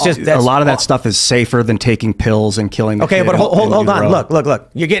 That's a lot of that stuff is safer than taking pills and killing the kid. But hold on.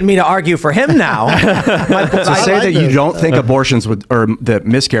 Look. You're getting me to argue for him now. To say that you don't think abortions would or that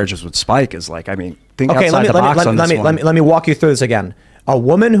miscarriages would spike is like, I mean, think outside the box on this one. Let me walk you through this again. A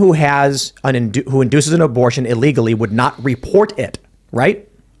woman who has who induces an abortion illegally would not report it, right?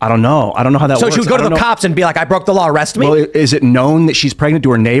 I don't know how that works. So she would go to the cops and be like, I broke the law, arrest me? Well, is it known that she's pregnant?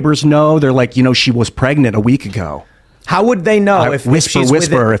 Do her neighbors know? They're like, she was pregnant a week ago. How would they know if she's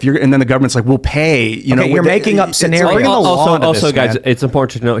whisper? If you're, and then the government's like, "We'll pay." You're making up scenarios. Also, guys, it's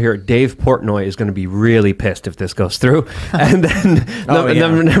important to note here: Dave Portnoy is going to be really pissed if this goes through. And then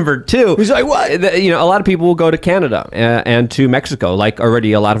number two, he's like, "What?" A lot of people will go to Canada and to Mexico. Like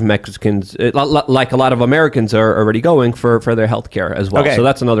already, a lot of Mexicans, like a lot of Americans, are already going for their health care as well. Okay. So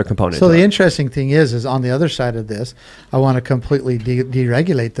that's another component. So the interesting thing is on the other side of this, I want to completely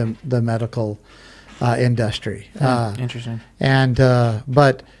deregulate the medical industry. Interesting. And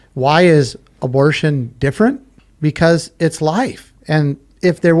but why is abortion different? Because it's life. And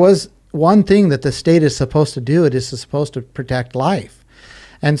if there was one thing that the state is supposed to do, it is supposed to protect life.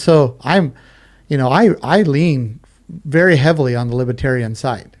 And so I lean very heavily on the libertarian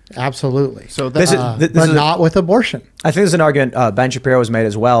side. Absolutely. So this is not with abortion. I think there's an argument Ben Shapiro has made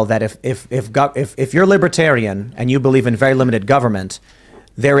as well that if you're libertarian and you believe in very limited government,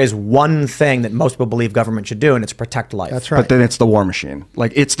 there is one thing that most people believe government should do, and it's protect life. That's right. But then it's the war machine.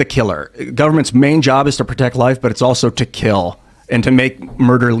 Like, it's the killer. Government's main job is to protect life, but it's also to kill and to make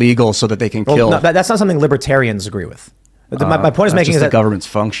murder legal so that they can kill. No, that's not something libertarians agree with. My point is making is that the government's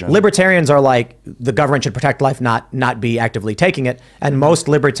function. Libertarians are like, the government should protect life, not be actively taking it. And most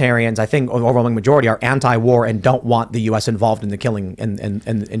libertarians, I think, overwhelming majority, are anti-war and don't want the U.S. involved in the killing and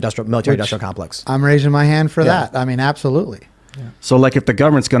military-industrial complex. I'm raising my hand for that. I mean, absolutely. Yeah. So, like, if the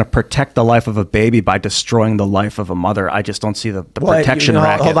government's going to protect the life of a baby by destroying the life of a mother, I just don't see the protection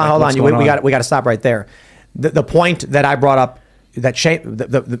racket. Hold on. We got to stop right there. The point that I brought up,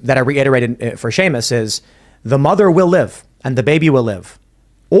 that I reiterated for Seamus, is the mother will live and the baby will live,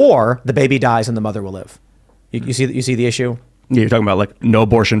 or the baby dies and the mother will live. You see the issue? Yeah, you're talking about like no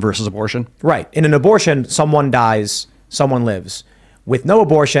abortion versus abortion, right? In an abortion, someone dies, someone lives. With no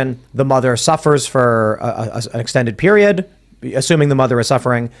abortion, the mother suffers for an extended period, assuming the mother is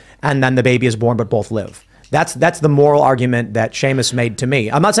suffering, and then the baby is born, but both live. That's the moral argument that Seamus made to me.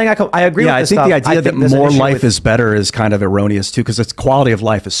 I'm not saying I agree with this stuff. Yeah, I think the idea that more life is better is kind of erroneous too, because its quality of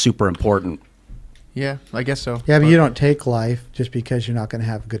life is super important. Yeah, I guess so. Yeah, but you don't take life just because you're not going to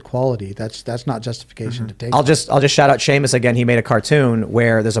have good quality. That's not justification to take. I'll just shout out Seamus again. He made a cartoon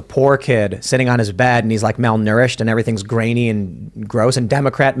where there's a poor kid sitting on his bed and he's like malnourished and everything's grainy and gross, and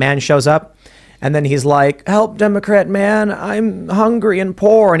Democrat man shows up. And then he's like, "Help, Democrat man, I'm hungry and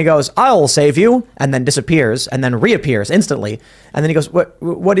poor." And he goes, "I'll save you," and then disappears and then reappears instantly. And then he goes,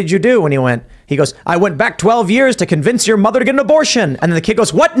 What did you do? And he goes, "I went back 12 years to convince your mother to get an abortion." And then the kid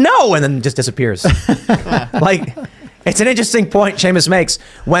goes, "What? No." And then just disappears. Like, It's an interesting point Seamus makes.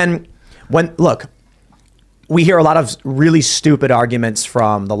 When look, we hear a lot of really stupid arguments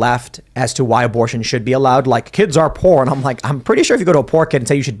from the left as to why abortion should be allowed. Like, kids are poor. And I'm like, I'm pretty sure if you go to a poor kid and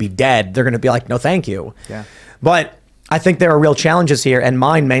say you should be dead, they're going to be like, no, thank you. Yeah. But I think there are real challenges here. And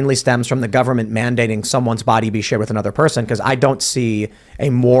mine mainly stems from the government mandating someone's body be shared with another person, because I don't see a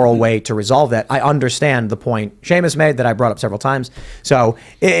moral way to resolve that. I understand the point Seamus made that I brought up several times. So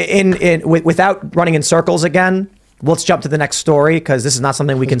without running in circles again, let's jump to the next story, because this is not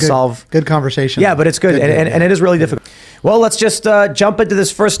something we can solve. Good conversation. Yeah, but it's good. And it is really difficult. Well, let's just jump into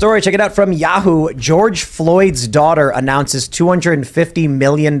this first story. Check it out from Yahoo. George Floyd's daughter announces $250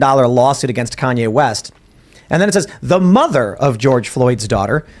 million lawsuit against Kanye West. And then it says, the mother of George Floyd's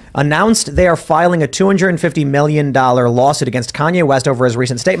daughter announced they are filing a $250 million lawsuit against Kanye West over his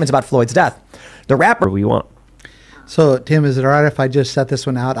recent statements about Floyd's death. The rapper... We want. So, Tim, is it all right if I just set this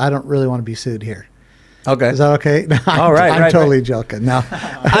one out? I don't really want to be sued here. Okay. Is that okay? No, All right. I'm totally joking. No.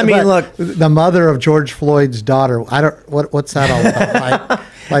 I mean, look. The mother of George Floyd's daughter, I don't... What's that all about?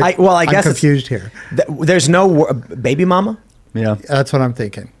 I guess I'm confused here. There's no... baby mama? Yeah. That's what I'm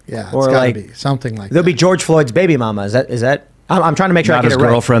thinking. Yeah, it's Or got to like- be something like There'll that. be George Floyd's baby mama. Is that? I'm trying to make sure I Not get his it right.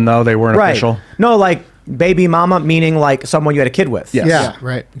 girlfriend, though. They weren't Right. official. No, like baby mama, meaning like someone you had a kid with. Yes. Yeah.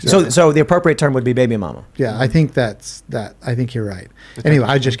 Right. So the appropriate term would be baby mama. Yeah, I think that's that. I think you're right. Anyway,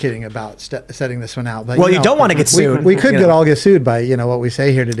 I was just kidding about setting this one out. But Well, you don't want to get sued. We could you know. all get sued by what we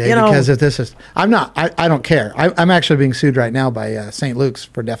say here today, You know- because if this is, I'm not. I don't care. I'm actually being sued right now by St. Luke's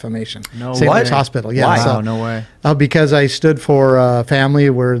for defamation. No St. way. Luke's Hospital. Yeah. Why? So, Wow, no way. because I stood for a family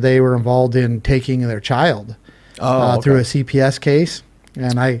where they were involved in taking their child through a CPS case,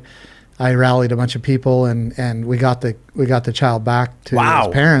 and I rallied a bunch of people, and we got the child back to Wow.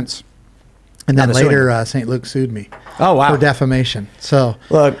 his parents, and then Now they're suing later St. Luke sued me. Oh, wow. For defamation. So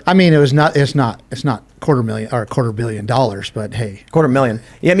Look. I mean, it's not $250 million, but hey, $250,000.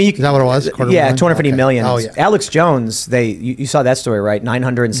 Yeah, I mean, is that what it was? Yeah, $250 million. Oh yeah. Alex Jones, you saw that story, right?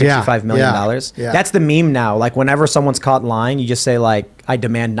 $965 million. Yeah. That's the meme now. Like, whenever someone's caught in line, you just say, like, I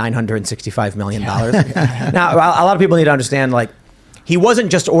demand $965 million. Now, a lot of people need to understand, like, he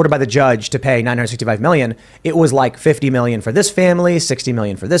wasn't just ordered by the judge to pay $965 million. It was like $50 million for this family, $60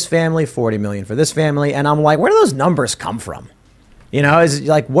 million for this family, $40 million for this family. And I'm like, where do those numbers come from? You know, is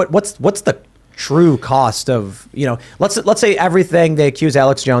like, what's the true cost of, let's say everything they accuse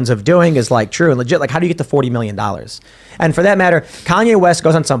Alex Jones of doing is like true and legit. Like, how do you get to $40 million? And for that matter, Kanye West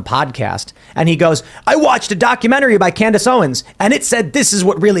goes on some podcast and he goes, I watched a documentary by Candace Owens and it said this is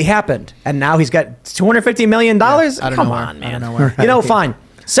what really happened. And now he's got $250 million? Come on, man. Fine.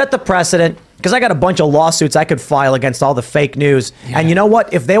 Set the precedent, because I got a bunch of lawsuits I could file against all the fake news. Yeah. And you know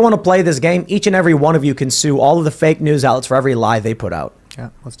what? If they want to play this game, each and every one of you can sue all of the fake news outlets for every lie they put out. Yeah,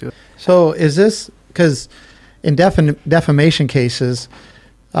 let's do it. So is this, because in defamation cases,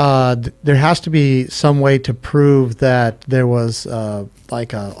 there has to be some way to prove that there was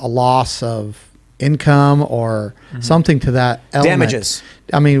like a loss of income or something to that element. Damages.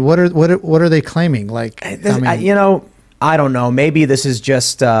 I mean, what are they claiming? Like, I don't know. Maybe this is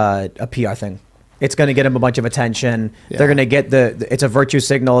just a PR thing. It's going to get them a bunch of attention. Yeah. They're going to get it's a virtue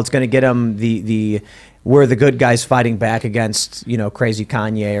signal. It's going to get them we're the good guys fighting back against, crazy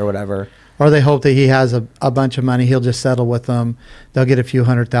Kanye or whatever. Or they hope that he has a bunch of money. He'll just settle with them. They'll get a few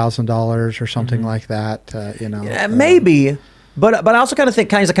 $100,000 or something like that. Yeah, maybe. But I also kind of think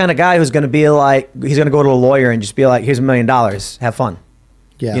Kanye's the kind of guy who's going to be like, he's going to go to a lawyer and just be like, here's $1 million. Have fun.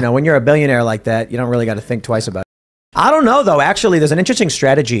 Yeah. When you're a billionaire like that, you don't really got to think twice about it. I don't know, though. Actually, there's an interesting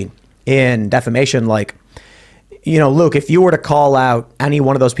strategy in defamation. Like, Luke, if you were to call out any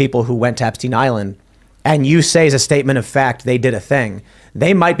one of those people who went to Epstein Island and you say as a statement of fact they did a thing,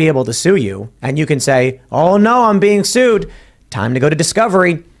 they might be able to sue you. And you can say, oh, no, I'm being sued. Time to go to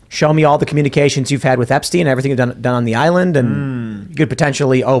discovery. Show me all the communications you've had with Epstein, everything you've done on the island. And you could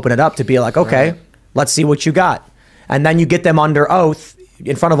potentially open it up to be like, okay, let's see what you got. And then you get them under oath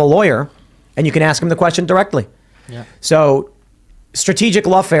in front of a lawyer and you can ask them the question directly. Yeah. So strategic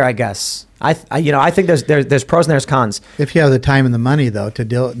lawfare, I guess. I think there's pros and there's cons. If you have the time and the money, though, to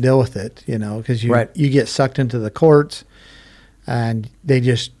deal with it, because you get sucked into the courts and they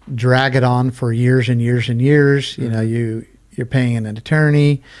just drag it on for years and years and years. You're paying an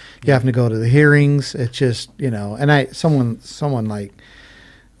attorney, you have to go to the hearings. It's just, and someone like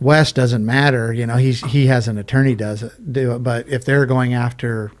West doesn't matter. He has an attorney do it. But if they're going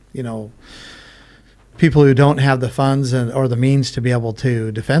after, people who don't have the funds or the means to be able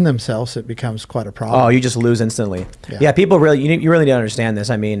to defend themselves, it becomes quite a problem. Oh, you just lose instantly. Yeah, people really, you really need to understand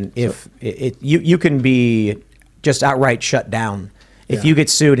this. I mean, if you can be just outright shut down If you get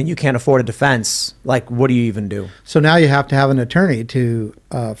sued and you can't afford a defense, like, what do you even do? So now you have to have an attorney to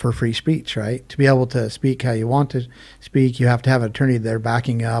for free speech, right? To be able to speak how you want to speak, you have to have an attorney there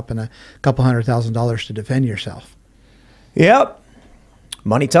backing you up and a couple $100,000 to defend yourself. Yep.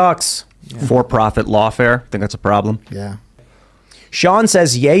 Money talks. For-profit lawfare. I think that's a problem. Yeah. Sean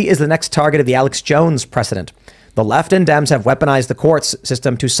says, Ye is the next target of the Alex Jones precedent. The left and Dems have weaponized the courts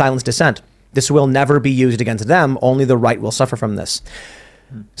system to silence dissent. This will never be used against them. Only the right will suffer from this.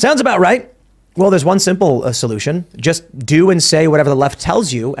 Sounds about right. Well, there's one simple solution. Just do and say whatever the left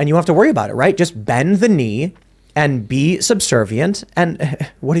tells you, and you don't have to worry about it, right? Just bend the knee and be subservient. And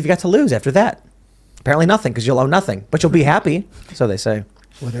what have you got to lose after that? Apparently nothing, because you'll owe nothing. But you'll be happy, so they say.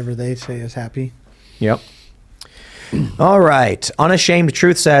 Whatever they say is happy. Yep. All right. Unashamed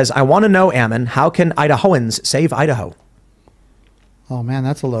Truth says, I want to know, Ammon, how can Idahoans save Idaho? Oh, man,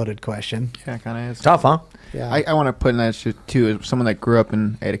 that's a loaded question. Yeah, kind of is. Tough, huh? Yeah. I want to put in that shit, too. As someone that grew up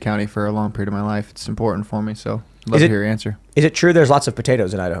in Ada County for a long period of my life, it's important for me, so I'd love to hear your answer. Is it true there's lots of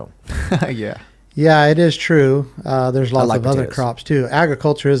potatoes in Idaho? Yeah. Yeah, it is true. There's lots of other potatoes. crops, too.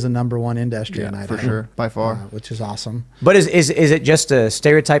 Agriculture is the #1 industry in Idaho. For sure, by far. Which is awesome. But is it just a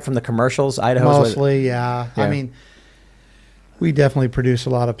stereotype from the commercials? Idaho's Mostly, yeah. I mean, we definitely produce a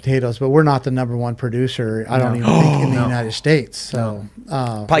lot of potatoes, but we're not the #1 producer, I don't even think, in the United States. So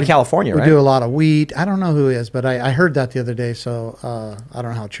probably California, right? We do a lot of wheat. I don't know who is, but I heard that the other day, so I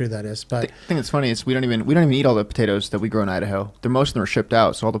don't know how true that is. But I think it's funny is we don't even eat all the potatoes that we grow in Idaho. Most of them are shipped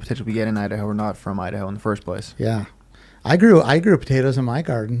out, so all the potatoes we get in Idaho are not from Idaho in the first place. Yeah. I grew potatoes in my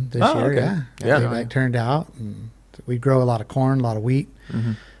garden this year. Okay. They turned out. And we grow a lot of corn, a lot of wheat.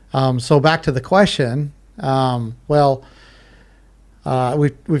 So back to the question.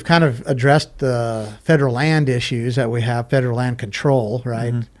 We've kind of addressed the federal land issues that we have, federal land control,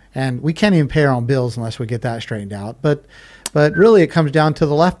 right? And we can't even pay our own bills unless we get that straightened out. But really, it comes down to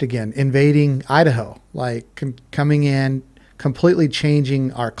the left again, invading Idaho, like coming in, completely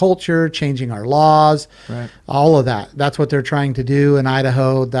changing our culture, changing our laws, all of that. That's what they're trying to do in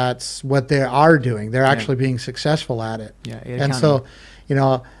Idaho. That's what they are doing. They're actually being successful at it. Yeah, and so,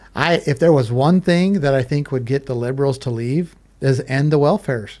 if there was one thing that I think would get the liberals to leave, is end the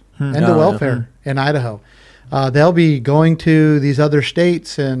welfare in Idaho. They'll be going to these other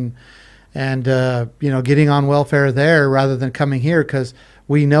states and getting on welfare there rather than coming here, because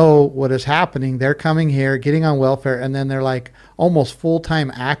we know what is happening. They're coming here, getting on welfare, and then they're like almost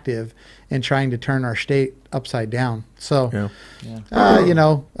full-time active in trying to turn our state upside down. So,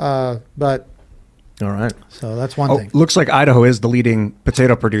 but. All right. So that's one thing. Looks like Idaho is the leading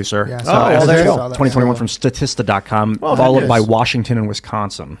potato producer. Yeah, there you go. 2021 from Statista.com, followed by Washington and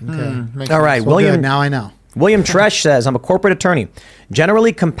Wisconsin. Okay. All right. So William. Now I know. William Tresh says, I'm a corporate attorney.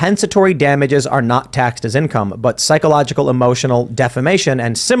 Generally, compensatory damages are not taxed as income, but psychological, emotional, defamation,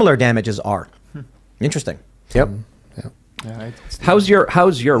 and similar damages are. Interesting. Yep. Yeah, how's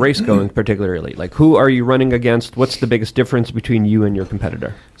your race going particularly? Like, who are you running against? What's the biggest difference between you and your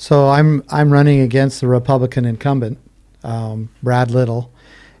competitor? So I'm running against the Republican incumbent, Brad Little,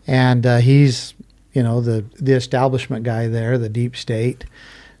 and he's the establishment guy there, the deep state,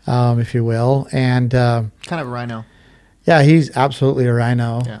 if you will, and kind of a rhino. Yeah, he's absolutely a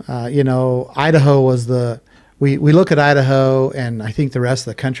rhino. Yeah. Idaho was we look at Idaho, and I think the rest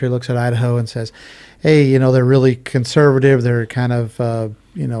of the country looks at Idaho and says, hey, they're really conservative. They're kind of,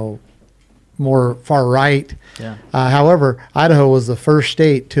 more far right. Yeah. However, Idaho was the first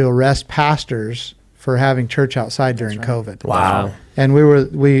state to arrest pastors for having church outside during COVID. Wow. And we were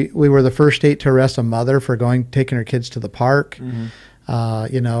the first state to arrest a mother for taking her kids to the park. And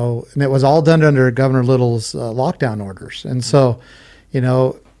it was all done under Governor Little's lockdown orders. And so,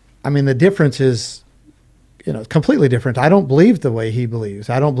 the difference is, completely different. I don't believe the way he believes.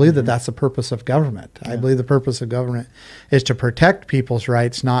 I don't believe that that's the purpose of government. I believe the purpose of government is to protect people's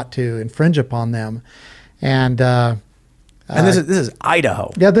rights, not to infringe upon them. And this is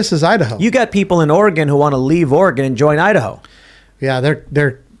Idaho. Yeah, this is Idaho. You got people in Oregon who want to leave Oregon and join Idaho. Yeah,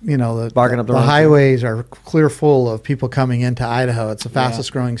 they're barking up the highways are clear full of people coming into Idaho. It's the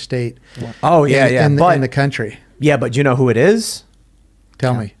fastest growing state. Oh yeah, in the country. Yeah, but do you know who it is?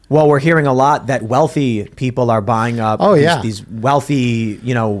 Tell me. Well, we're hearing a lot that wealthy people are buying up these wealthy,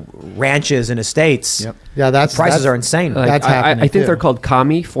 ranches and estates. Yep. Yeah, prices are insane. Like, that's happening I think they're called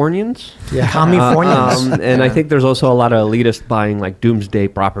Californians. Yeah, Californians. And I think there's also a lot of elitists buying like doomsday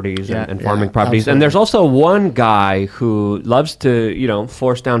properties and farming properties. Absolutely. And there's also one guy who loves to,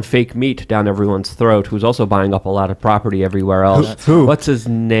 force down fake meat down everyone's throat, who's also buying up a lot of property everywhere else. Who? What's his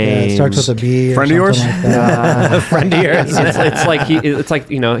name? Yeah, it starts with a B. Friend of yours? Like that. Friend of yours. It's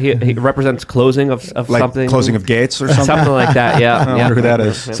like he represents closing of like something. Closing of gates or something? Something like that, yeah. I wonder who that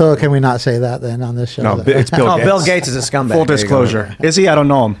is. So can we not say that then on this show? No, it's Bill Gates. Bill Gates is a scumbag. Full disclosure. Is he? I don't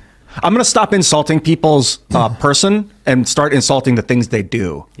know him. I'm going to stop insulting people's person and start insulting the things they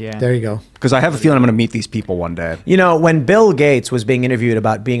do. Yeah. There you go. Because I have a feeling I'm going to meet these people one day. You know, when Bill Gates was being interviewed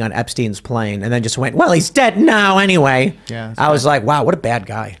about being on Epstein's plane and then just went, well, he's dead now anyway. Yeah, I was like, wow, what a bad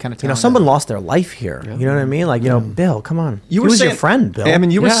guy. Kinda you know, talented. someone lost their life here. You know what I mean? Like, you know, Bill, come on. You he were was saying, your friend, Bill. I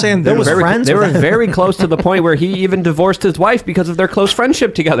mean, you were saying Bill was friends. They were with- very close to the point where he even divorced his wife because of their close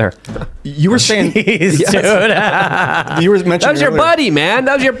friendship together. You were saying, Jeez, dude. you were mentioning That was your earlier- buddy, man.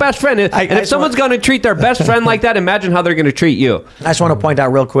 That was your best friend. And if someone's going to treat their best friend like that, imagine how they're going to treat you. I just want to point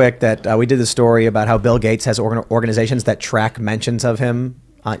out real quick that we did the story about how Bill Gates has organizations that track mentions of him,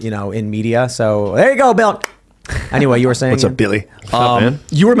 you know, in media. So there you go, Bill. Anyway, you were saying. What's up, Billy? What's up, man?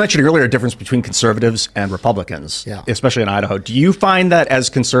 You were mentioning earlier a difference between conservatives and Republicans, especially in Idaho. Do you find that as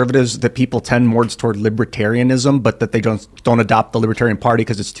conservatives that people tend more toward libertarianism, but that they don't adopt the Libertarian Party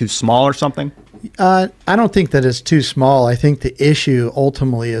because it's too small or something? I don't think that it's too small. I think the issue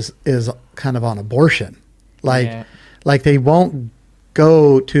ultimately is kind of on abortion. Like they won't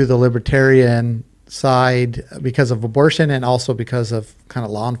go to the libertarian side because of abortion and also because of kind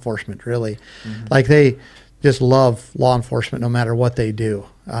of law enforcement, really. Like they just love law enforcement no matter what they do.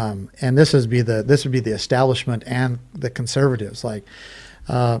 And this would be the establishment and the conservatives.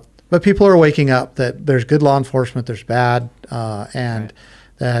 But people are waking up that there's good law enforcement, there's bad, and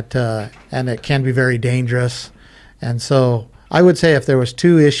it can be very dangerous. And so I would say if there was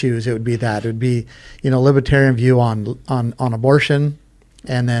two issues, it would be that. It would be, libertarian view on abortion,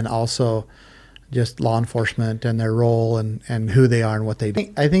 and then also just law enforcement and their role and who they are and what they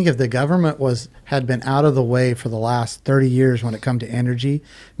do. I think if the government had been out of the way for the last 30 years when it comes to energy,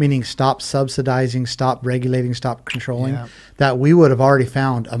 meaning stop subsidizing, stop regulating, stop controlling, that we would have already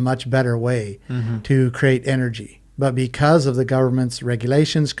found a much better way to create energy. But because of the government's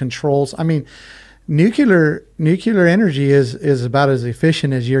regulations, controls, I mean, nuclear energy is about as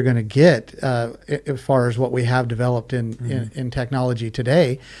efficient as you're going to get as far as what we have developed in technology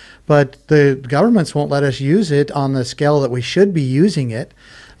today. But the governments won't let us use it on the scale that we should be using it.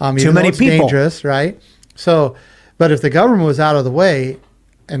 Too many people. Dangerous, right? So, but if the government was out of the way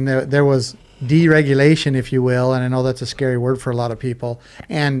and there was deregulation, if you will, and I know that's a scary word for a lot of people,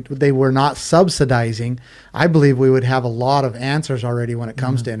 and they were not subsidizing, I believe we would have a lot of answers already when it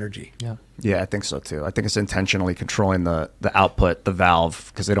comes to energy. Yeah, I think so too. I think it's intentionally controlling the output, the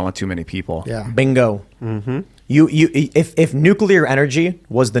valve, because they don't want too many people. Yeah. Bingo. If nuclear energy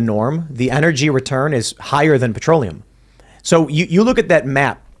was the norm, the energy return is higher than petroleum. So you look at that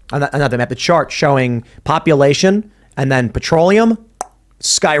map, not the map, the chart showing population and then petroleum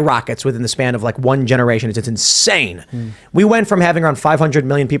skyrockets within the span of like one generation. It's insane. We went from having around 500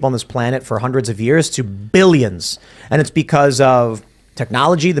 million people on this planet for hundreds of years to billions. And it's because of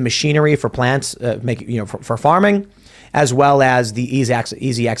technology, the machinery for plants, for farming, as well as the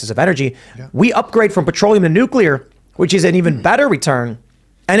easy access of energy. We upgrade from petroleum to nuclear, which is an even better return.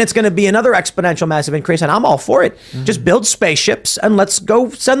 And it's going to be another exponential massive increase. And I'm all for it. Just build spaceships and let's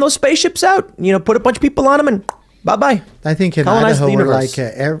go send those spaceships out, put a bunch of people on them and bye-bye. I think in Colonize the Idaho, we're universe.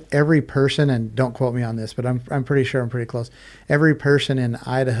 like every person, and don't quote me on this, but I'm pretty sure I'm pretty close. Every person in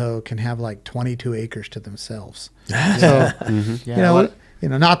Idaho can have like 22 acres to themselves. So,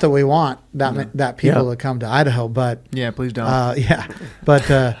 not that we want that people to come to Idaho, but please don't.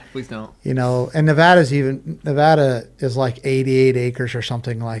 But please don't. And Nevada is like 88 acres or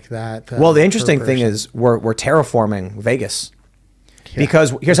something like that. Well, the interesting thing is we're terraforming Vegas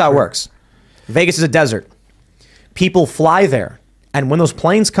because here's how it works. Vegas is a desert. People fly there, and when those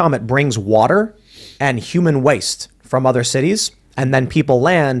planes come, it brings water and human waste from other cities, and then people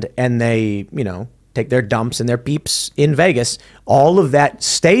land and they, take their dumps and their beeps in Vegas. All of that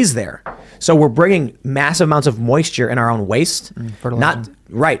stays there. So we're bringing massive amounts of moisture in our own waste. Not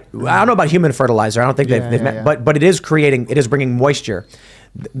right. I don't know about human fertilizer. I don't think they've met, but it is bringing moisture.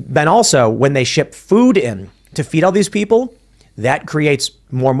 Then also when they ship food in to feed all these people, that creates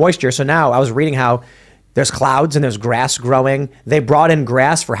more moisture. So now I was reading how there's clouds and there's grass growing. They brought in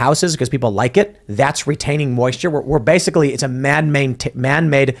grass for houses because people like it. That's retaining moisture. We're basically, it's a man-made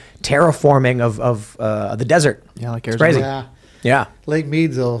terraforming of the desert. Yeah, like it's Arizona. crazy. Yeah. Lake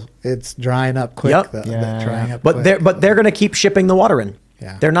Meadsville, it's drying up quick. Drying up but quick. they're going to keep shipping the water in.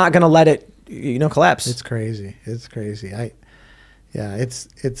 Yeah. They're not going to let it, collapse. It's crazy. It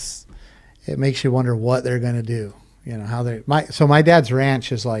makes you wonder what they're going to do. So my dad's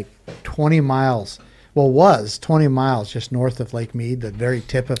ranch is like 20 miles. Well, was 20 miles just north of Lake Mead, the very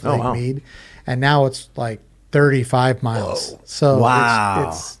tip of Lake Mead. And now it's like 35 miles. So wow.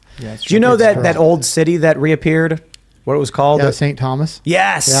 it's do you know that old city that reappeared? What it was called? Yeah, St. Thomas.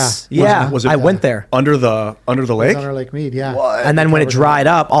 Yes. Yeah. Was it I went there. Under the lake? Under Lake Mead, yeah. What? And then when it dried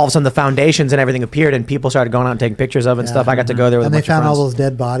up, all of a sudden the foundations and everything appeared, and people started going out and taking pictures of it and stuff. I got to go there with and a they bunch found of all friends. those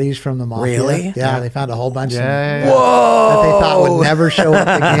dead bodies from the mafia. Really? Yeah, they found a whole bunch Yeah, of them Whoa! that they thought would never show up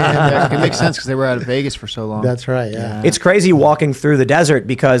again. Yeah, it makes sense because they were out of Vegas for so long. That's right, yeah. It's crazy walking through the desert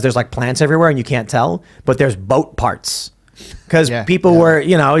because there's like plants everywhere and you can't tell, but there's boat parts. Because people were,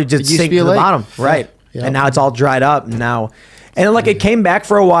 just sink to the bottom. Right. Yeah. And now it's all dried up now. And like it came back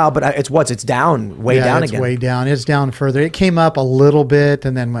for a while, but it's down, way down again. It's way down. It's down further. It came up a little bit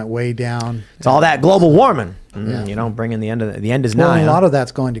and then went way down. It's all that global warming. Bringing the end of the end is well, nigh. a lot of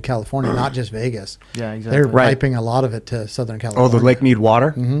that's going to California, not just Vegas. Yeah, exactly. They're piping a lot of it to Southern California. Oh, the Lake Mead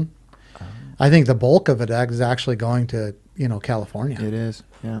water? Mm-hmm. I think the bulk of it is actually going to, California. It is.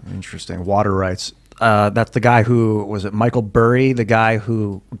 Yeah. Interesting. Water rights. That's the guy who was it Michael Burry, the guy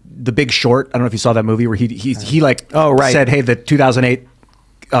who The Big Short. I don't know if you saw that movie where he said, hey, the 2008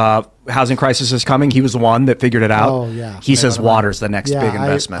 housing crisis is coming. He was the one that figured it out. Oh yeah. He says water's the next big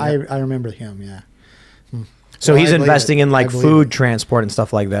investment. I remember him. Yeah. So he's investing in like food transport and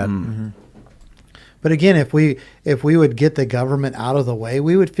stuff like that. Mm-hmm. But again, if we would get the government out of the way,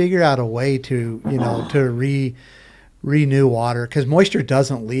 we would figure out a way to to renew water, because moisture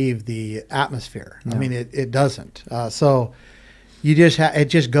doesn't leave the atmosphere. No. I mean, it doesn't. So you just it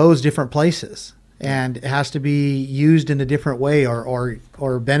just goes different places, and it has to be used in a different way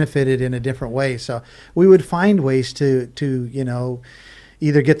or benefited in a different way. So we would find ways to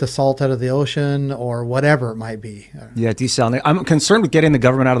either get the salt out of the ocean or whatever it might be. Yeah, desalinate. I'm concerned with getting the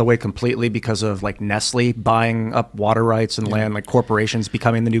government out of the way completely because of like Nestle buying up water rights and land, like corporations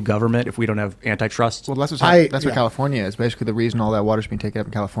becoming the new government if we don't have antitrust. Well, that's what California is. Basically, the reason all that water's being taken up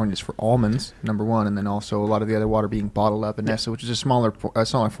in California is for almonds, number one, and then also a lot of the other water being bottled up in Nestle, which is a smaller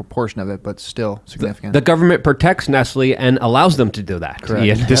portion of it, but still significant. The government protects Nestle and allows them to do that. Correct.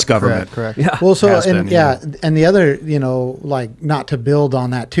 Yeah. This government. Correct. Yeah. Well, so and the other, like, not to build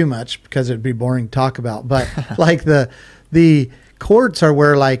on that too much because it'd be boring to talk about, but like the courts are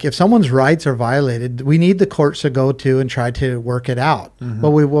where, like, if someone's rights are violated, we need the courts to go to and try to work it out. Mm-hmm.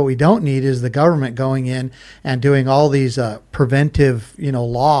 But what we don't need is the government going in and doing all these preventive,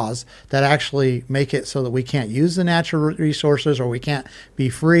 laws that actually make it so that we can't use the natural resources or we can't be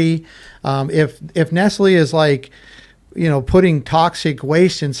free. If Nestle is like, putting toxic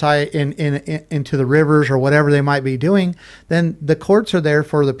waste inside into the rivers or whatever they might be doing, then the courts are there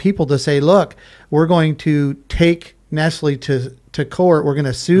for the people to say, look, we're going to take Nestle to court. We're going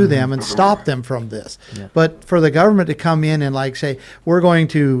to sue them and stop them from this. Yeah. But for the government to come in and like say, we're going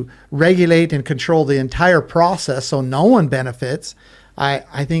to regulate and control the entire process so no one benefits,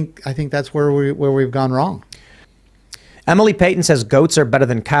 I think that's where we've gone wrong. Emily Payton says goats are better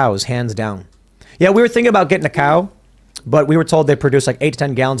than cows, hands down. Yeah, we were thinking about getting a cow, but we were told they produce like 8 to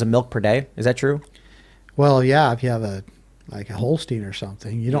 10 gallons of milk per day. Is that true? Well, yeah, if you have a Holstein or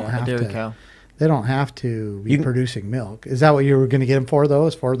something, you don't have to. Cow. They don't have to be producing milk. Is that what you were going to get them for, though?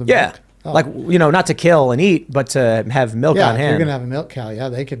 Is for the milk? Oh. Like, not to kill and eat, but to have milk on hand. Yeah, if you're going to have a milk cow,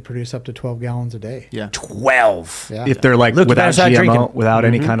 they could produce up to 12 gallons a day. Yeah. 12? Yeah. If they're like without GMO, without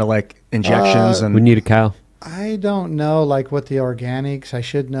any kind of like injections. We need a cow. I don't know like what the organics, I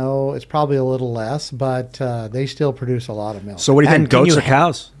should know. It's probably a little less, but they still produce a lot of milk. So what do you think, goats or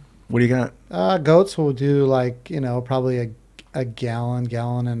cows? What do you got? Goats will do like, probably a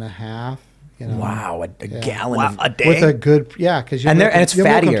gallon and a half. Wow, a gallon a day? With a good, because and it's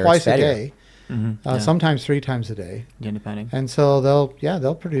fattier. Twice a day. Mm-hmm. Sometimes 3 times a day. Yeah, depending. And so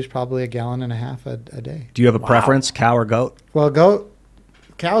they'll produce probably a gallon and a half a day. Do you have a preference, cow or goat? Well,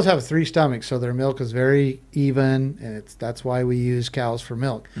 cows have 3 stomachs, so their milk is very even, and that's why we use cows for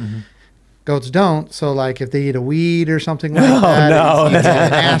milk. Mm-hmm. Goats don't, so like if they eat a weed or something like that, it's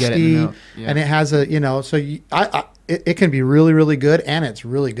nasty, and it has it can be really, really good, and it's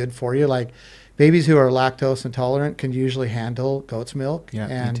really good for you. Like babies who are lactose intolerant can usually handle goat's milk,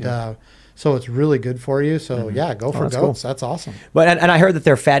 and so it's really good for you. So go for goats. Cool. That's awesome. But and I heard that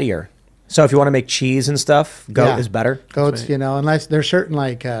they're fattier. So if you want to make cheese and stuff, goat is better. Goats, unless there's certain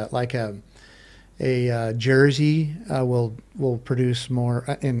like a Jersey will produce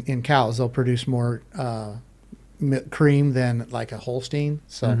more in cows. They'll produce more cream than like a Holstein.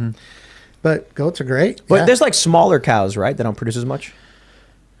 So, but goats are great. But there's like smaller cows, right? That don't produce as much.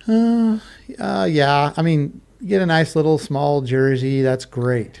 Yeah. I mean, you get a nice little small Jersey. That's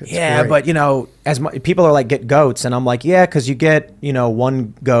great. It's great. But as people are like, get goats, and I'm like, because you get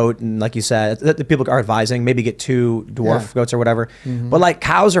one goat, and like you said, the people are advising maybe get 2 dwarf goats or whatever. Mm-hmm. But like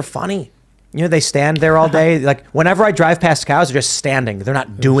cows are funny. You know, they stand there all day. Like whenever I drive past cows, they're just standing. They're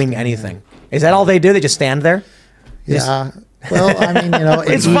not doing anything. Is that all they do? They just stand there? Yeah. Well, I mean, you know,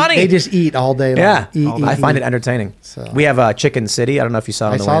 it's funny. They just eat all day long. Yeah, Eat, I find it entertaining. So. We have Chicken City. I don't know if you saw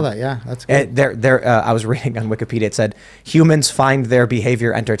it. I saw that. Yeah, that's good. I was reading on Wikipedia. It said humans find their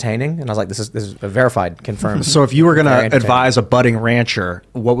behavior entertaining, and I was like, this is verified, confirmed. So if you were going to advise a budding rancher,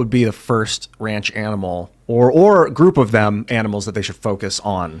 what would be the first ranch animal or group of them animals that they should focus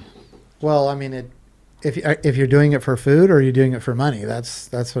on? Well, I mean, if you're doing it for food or are you doing it for money, that's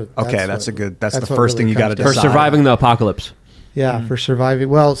what. Okay, that's the first thing you got to decide. For surviving the apocalypse. Yeah, for surviving.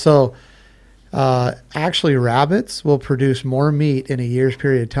 Well, so actually, rabbits will produce more meat in a year's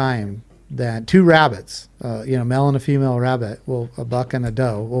period of time than two rabbits. Male and a female rabbit, a buck and a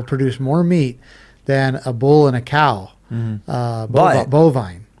doe, will produce more meat than a bull and a cow,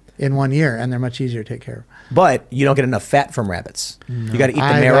 bovine, in 1 year, and they're much easier to take care of. But you don't get enough fat from rabbits. No. You got to eat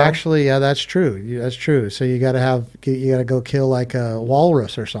the marrow. Actually, yeah, that's true. That's true. So you got to go kill like a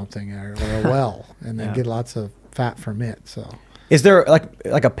walrus or something, or a whale, and then get lots of fat from it. So, is there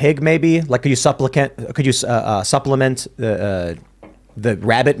like a pig maybe? Like could you supplement the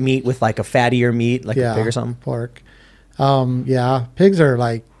rabbit meat with like a fattier meat, like a pig or something? Pork. Yeah, pigs are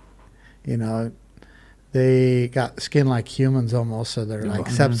like, they got skin like humans almost, so they're like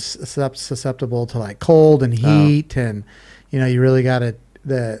susceptible to like cold and heat, and you really got to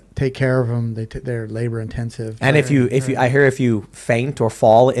take care of them. They're labor intensive. And if you faint or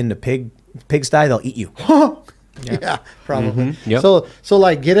fall into pigsty, they'll eat you. Yeah, probably. Mm-hmm. Yep. So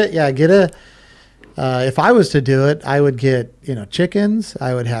like get a. If I was to do it, I would get chickens.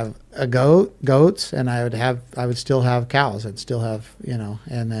 I would have goats, and I would still have cows. I'd still have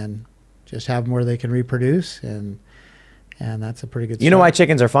and then just have them where they can reproduce, and that's a pretty good. You know why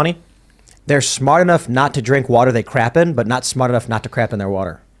chickens are funny? They're smart enough not to drink water they crap in, but not smart enough not to crap in their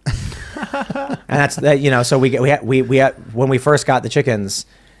water. And that's that. So we had when we first got the chickens,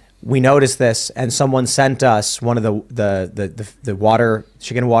 we noticed this, and someone sent us one of the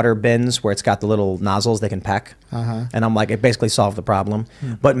chicken water bins where it's got the little nozzles they can peck. And I'm like, it basically solved the problem.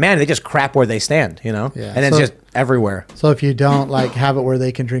 But man, they just crap where they stand, and it's just everywhere. So if you don't have it where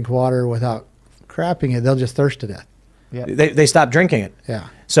they can drink water without crapping it, they'll just thirst to death. Yeah, they stop drinking it. Yeah.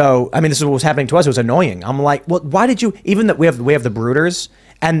 So I mean, this is what was happening to us. It was annoying. I'm like, well, why did you? Even that we have the brooders,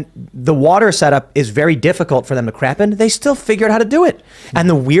 and the water setup is very difficult for them to crap in. They still figured out how to do it. And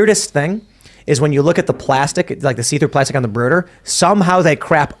the weirdest thing is when you look at the plastic, like the see-through plastic on the brooder, somehow they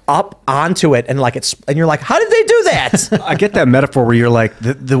crap up onto it, and you're like, how did they do that? I get that metaphor where you're like,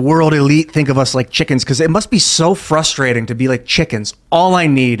 the world elite think of us like chickens, because it must be so frustrating to be like chickens. All I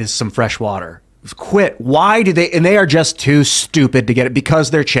need is some fresh water. Quit. Why do they? And they are just too stupid to get it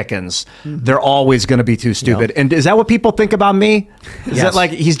because they're chickens. They're always going to be too stupid. Yep. And is that what people think about me? Is that like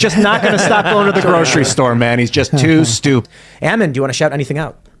he's just not going to stop going to the grocery store, man? He's just too stupid. Ammon, do you want to shout anything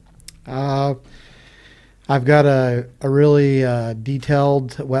out? I've got a really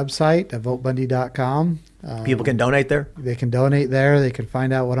detailed website at votebundy.com. People can donate there? They can donate there. They can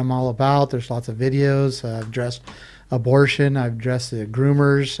find out what I'm all about. There's lots of videos. I've addressed abortion. I've addressed the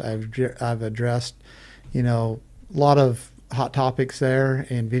groomers. I've addressed, a lot of hot topics there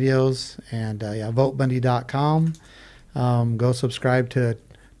in videos. And votebundy.com. Go subscribe to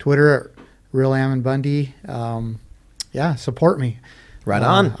Twitter at Real Ammon Bundy. Support me. Right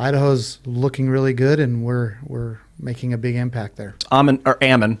on. Idaho's looking really good, and we're making a big impact there.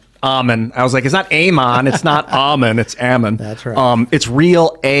 Ammon. I was like, it's not Amon. It's not Ammon. It's Ammon. That's right. It's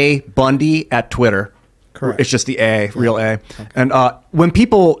Real A Bundy at Twitter. Correct. It's just the A, Real A. Okay. And when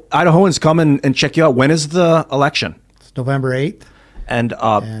Idahoans come and check you out, when is the election? It's November 8th. And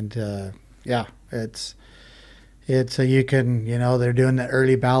it's you can, they're doing the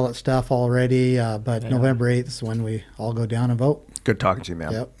early ballot stuff already, but November 8th is when we all go down and vote. Good talking to you,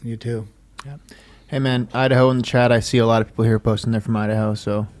 man. Yep, you too. Yep. Hey, man, Idaho in the chat. I see a lot of people here posting they're from Idaho,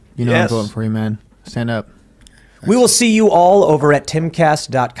 so I'm voting for you, man. Stand up. We will see you all over at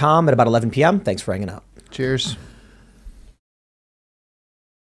timcast.com at about 11 p.m. Thanks for hanging out. Cheers.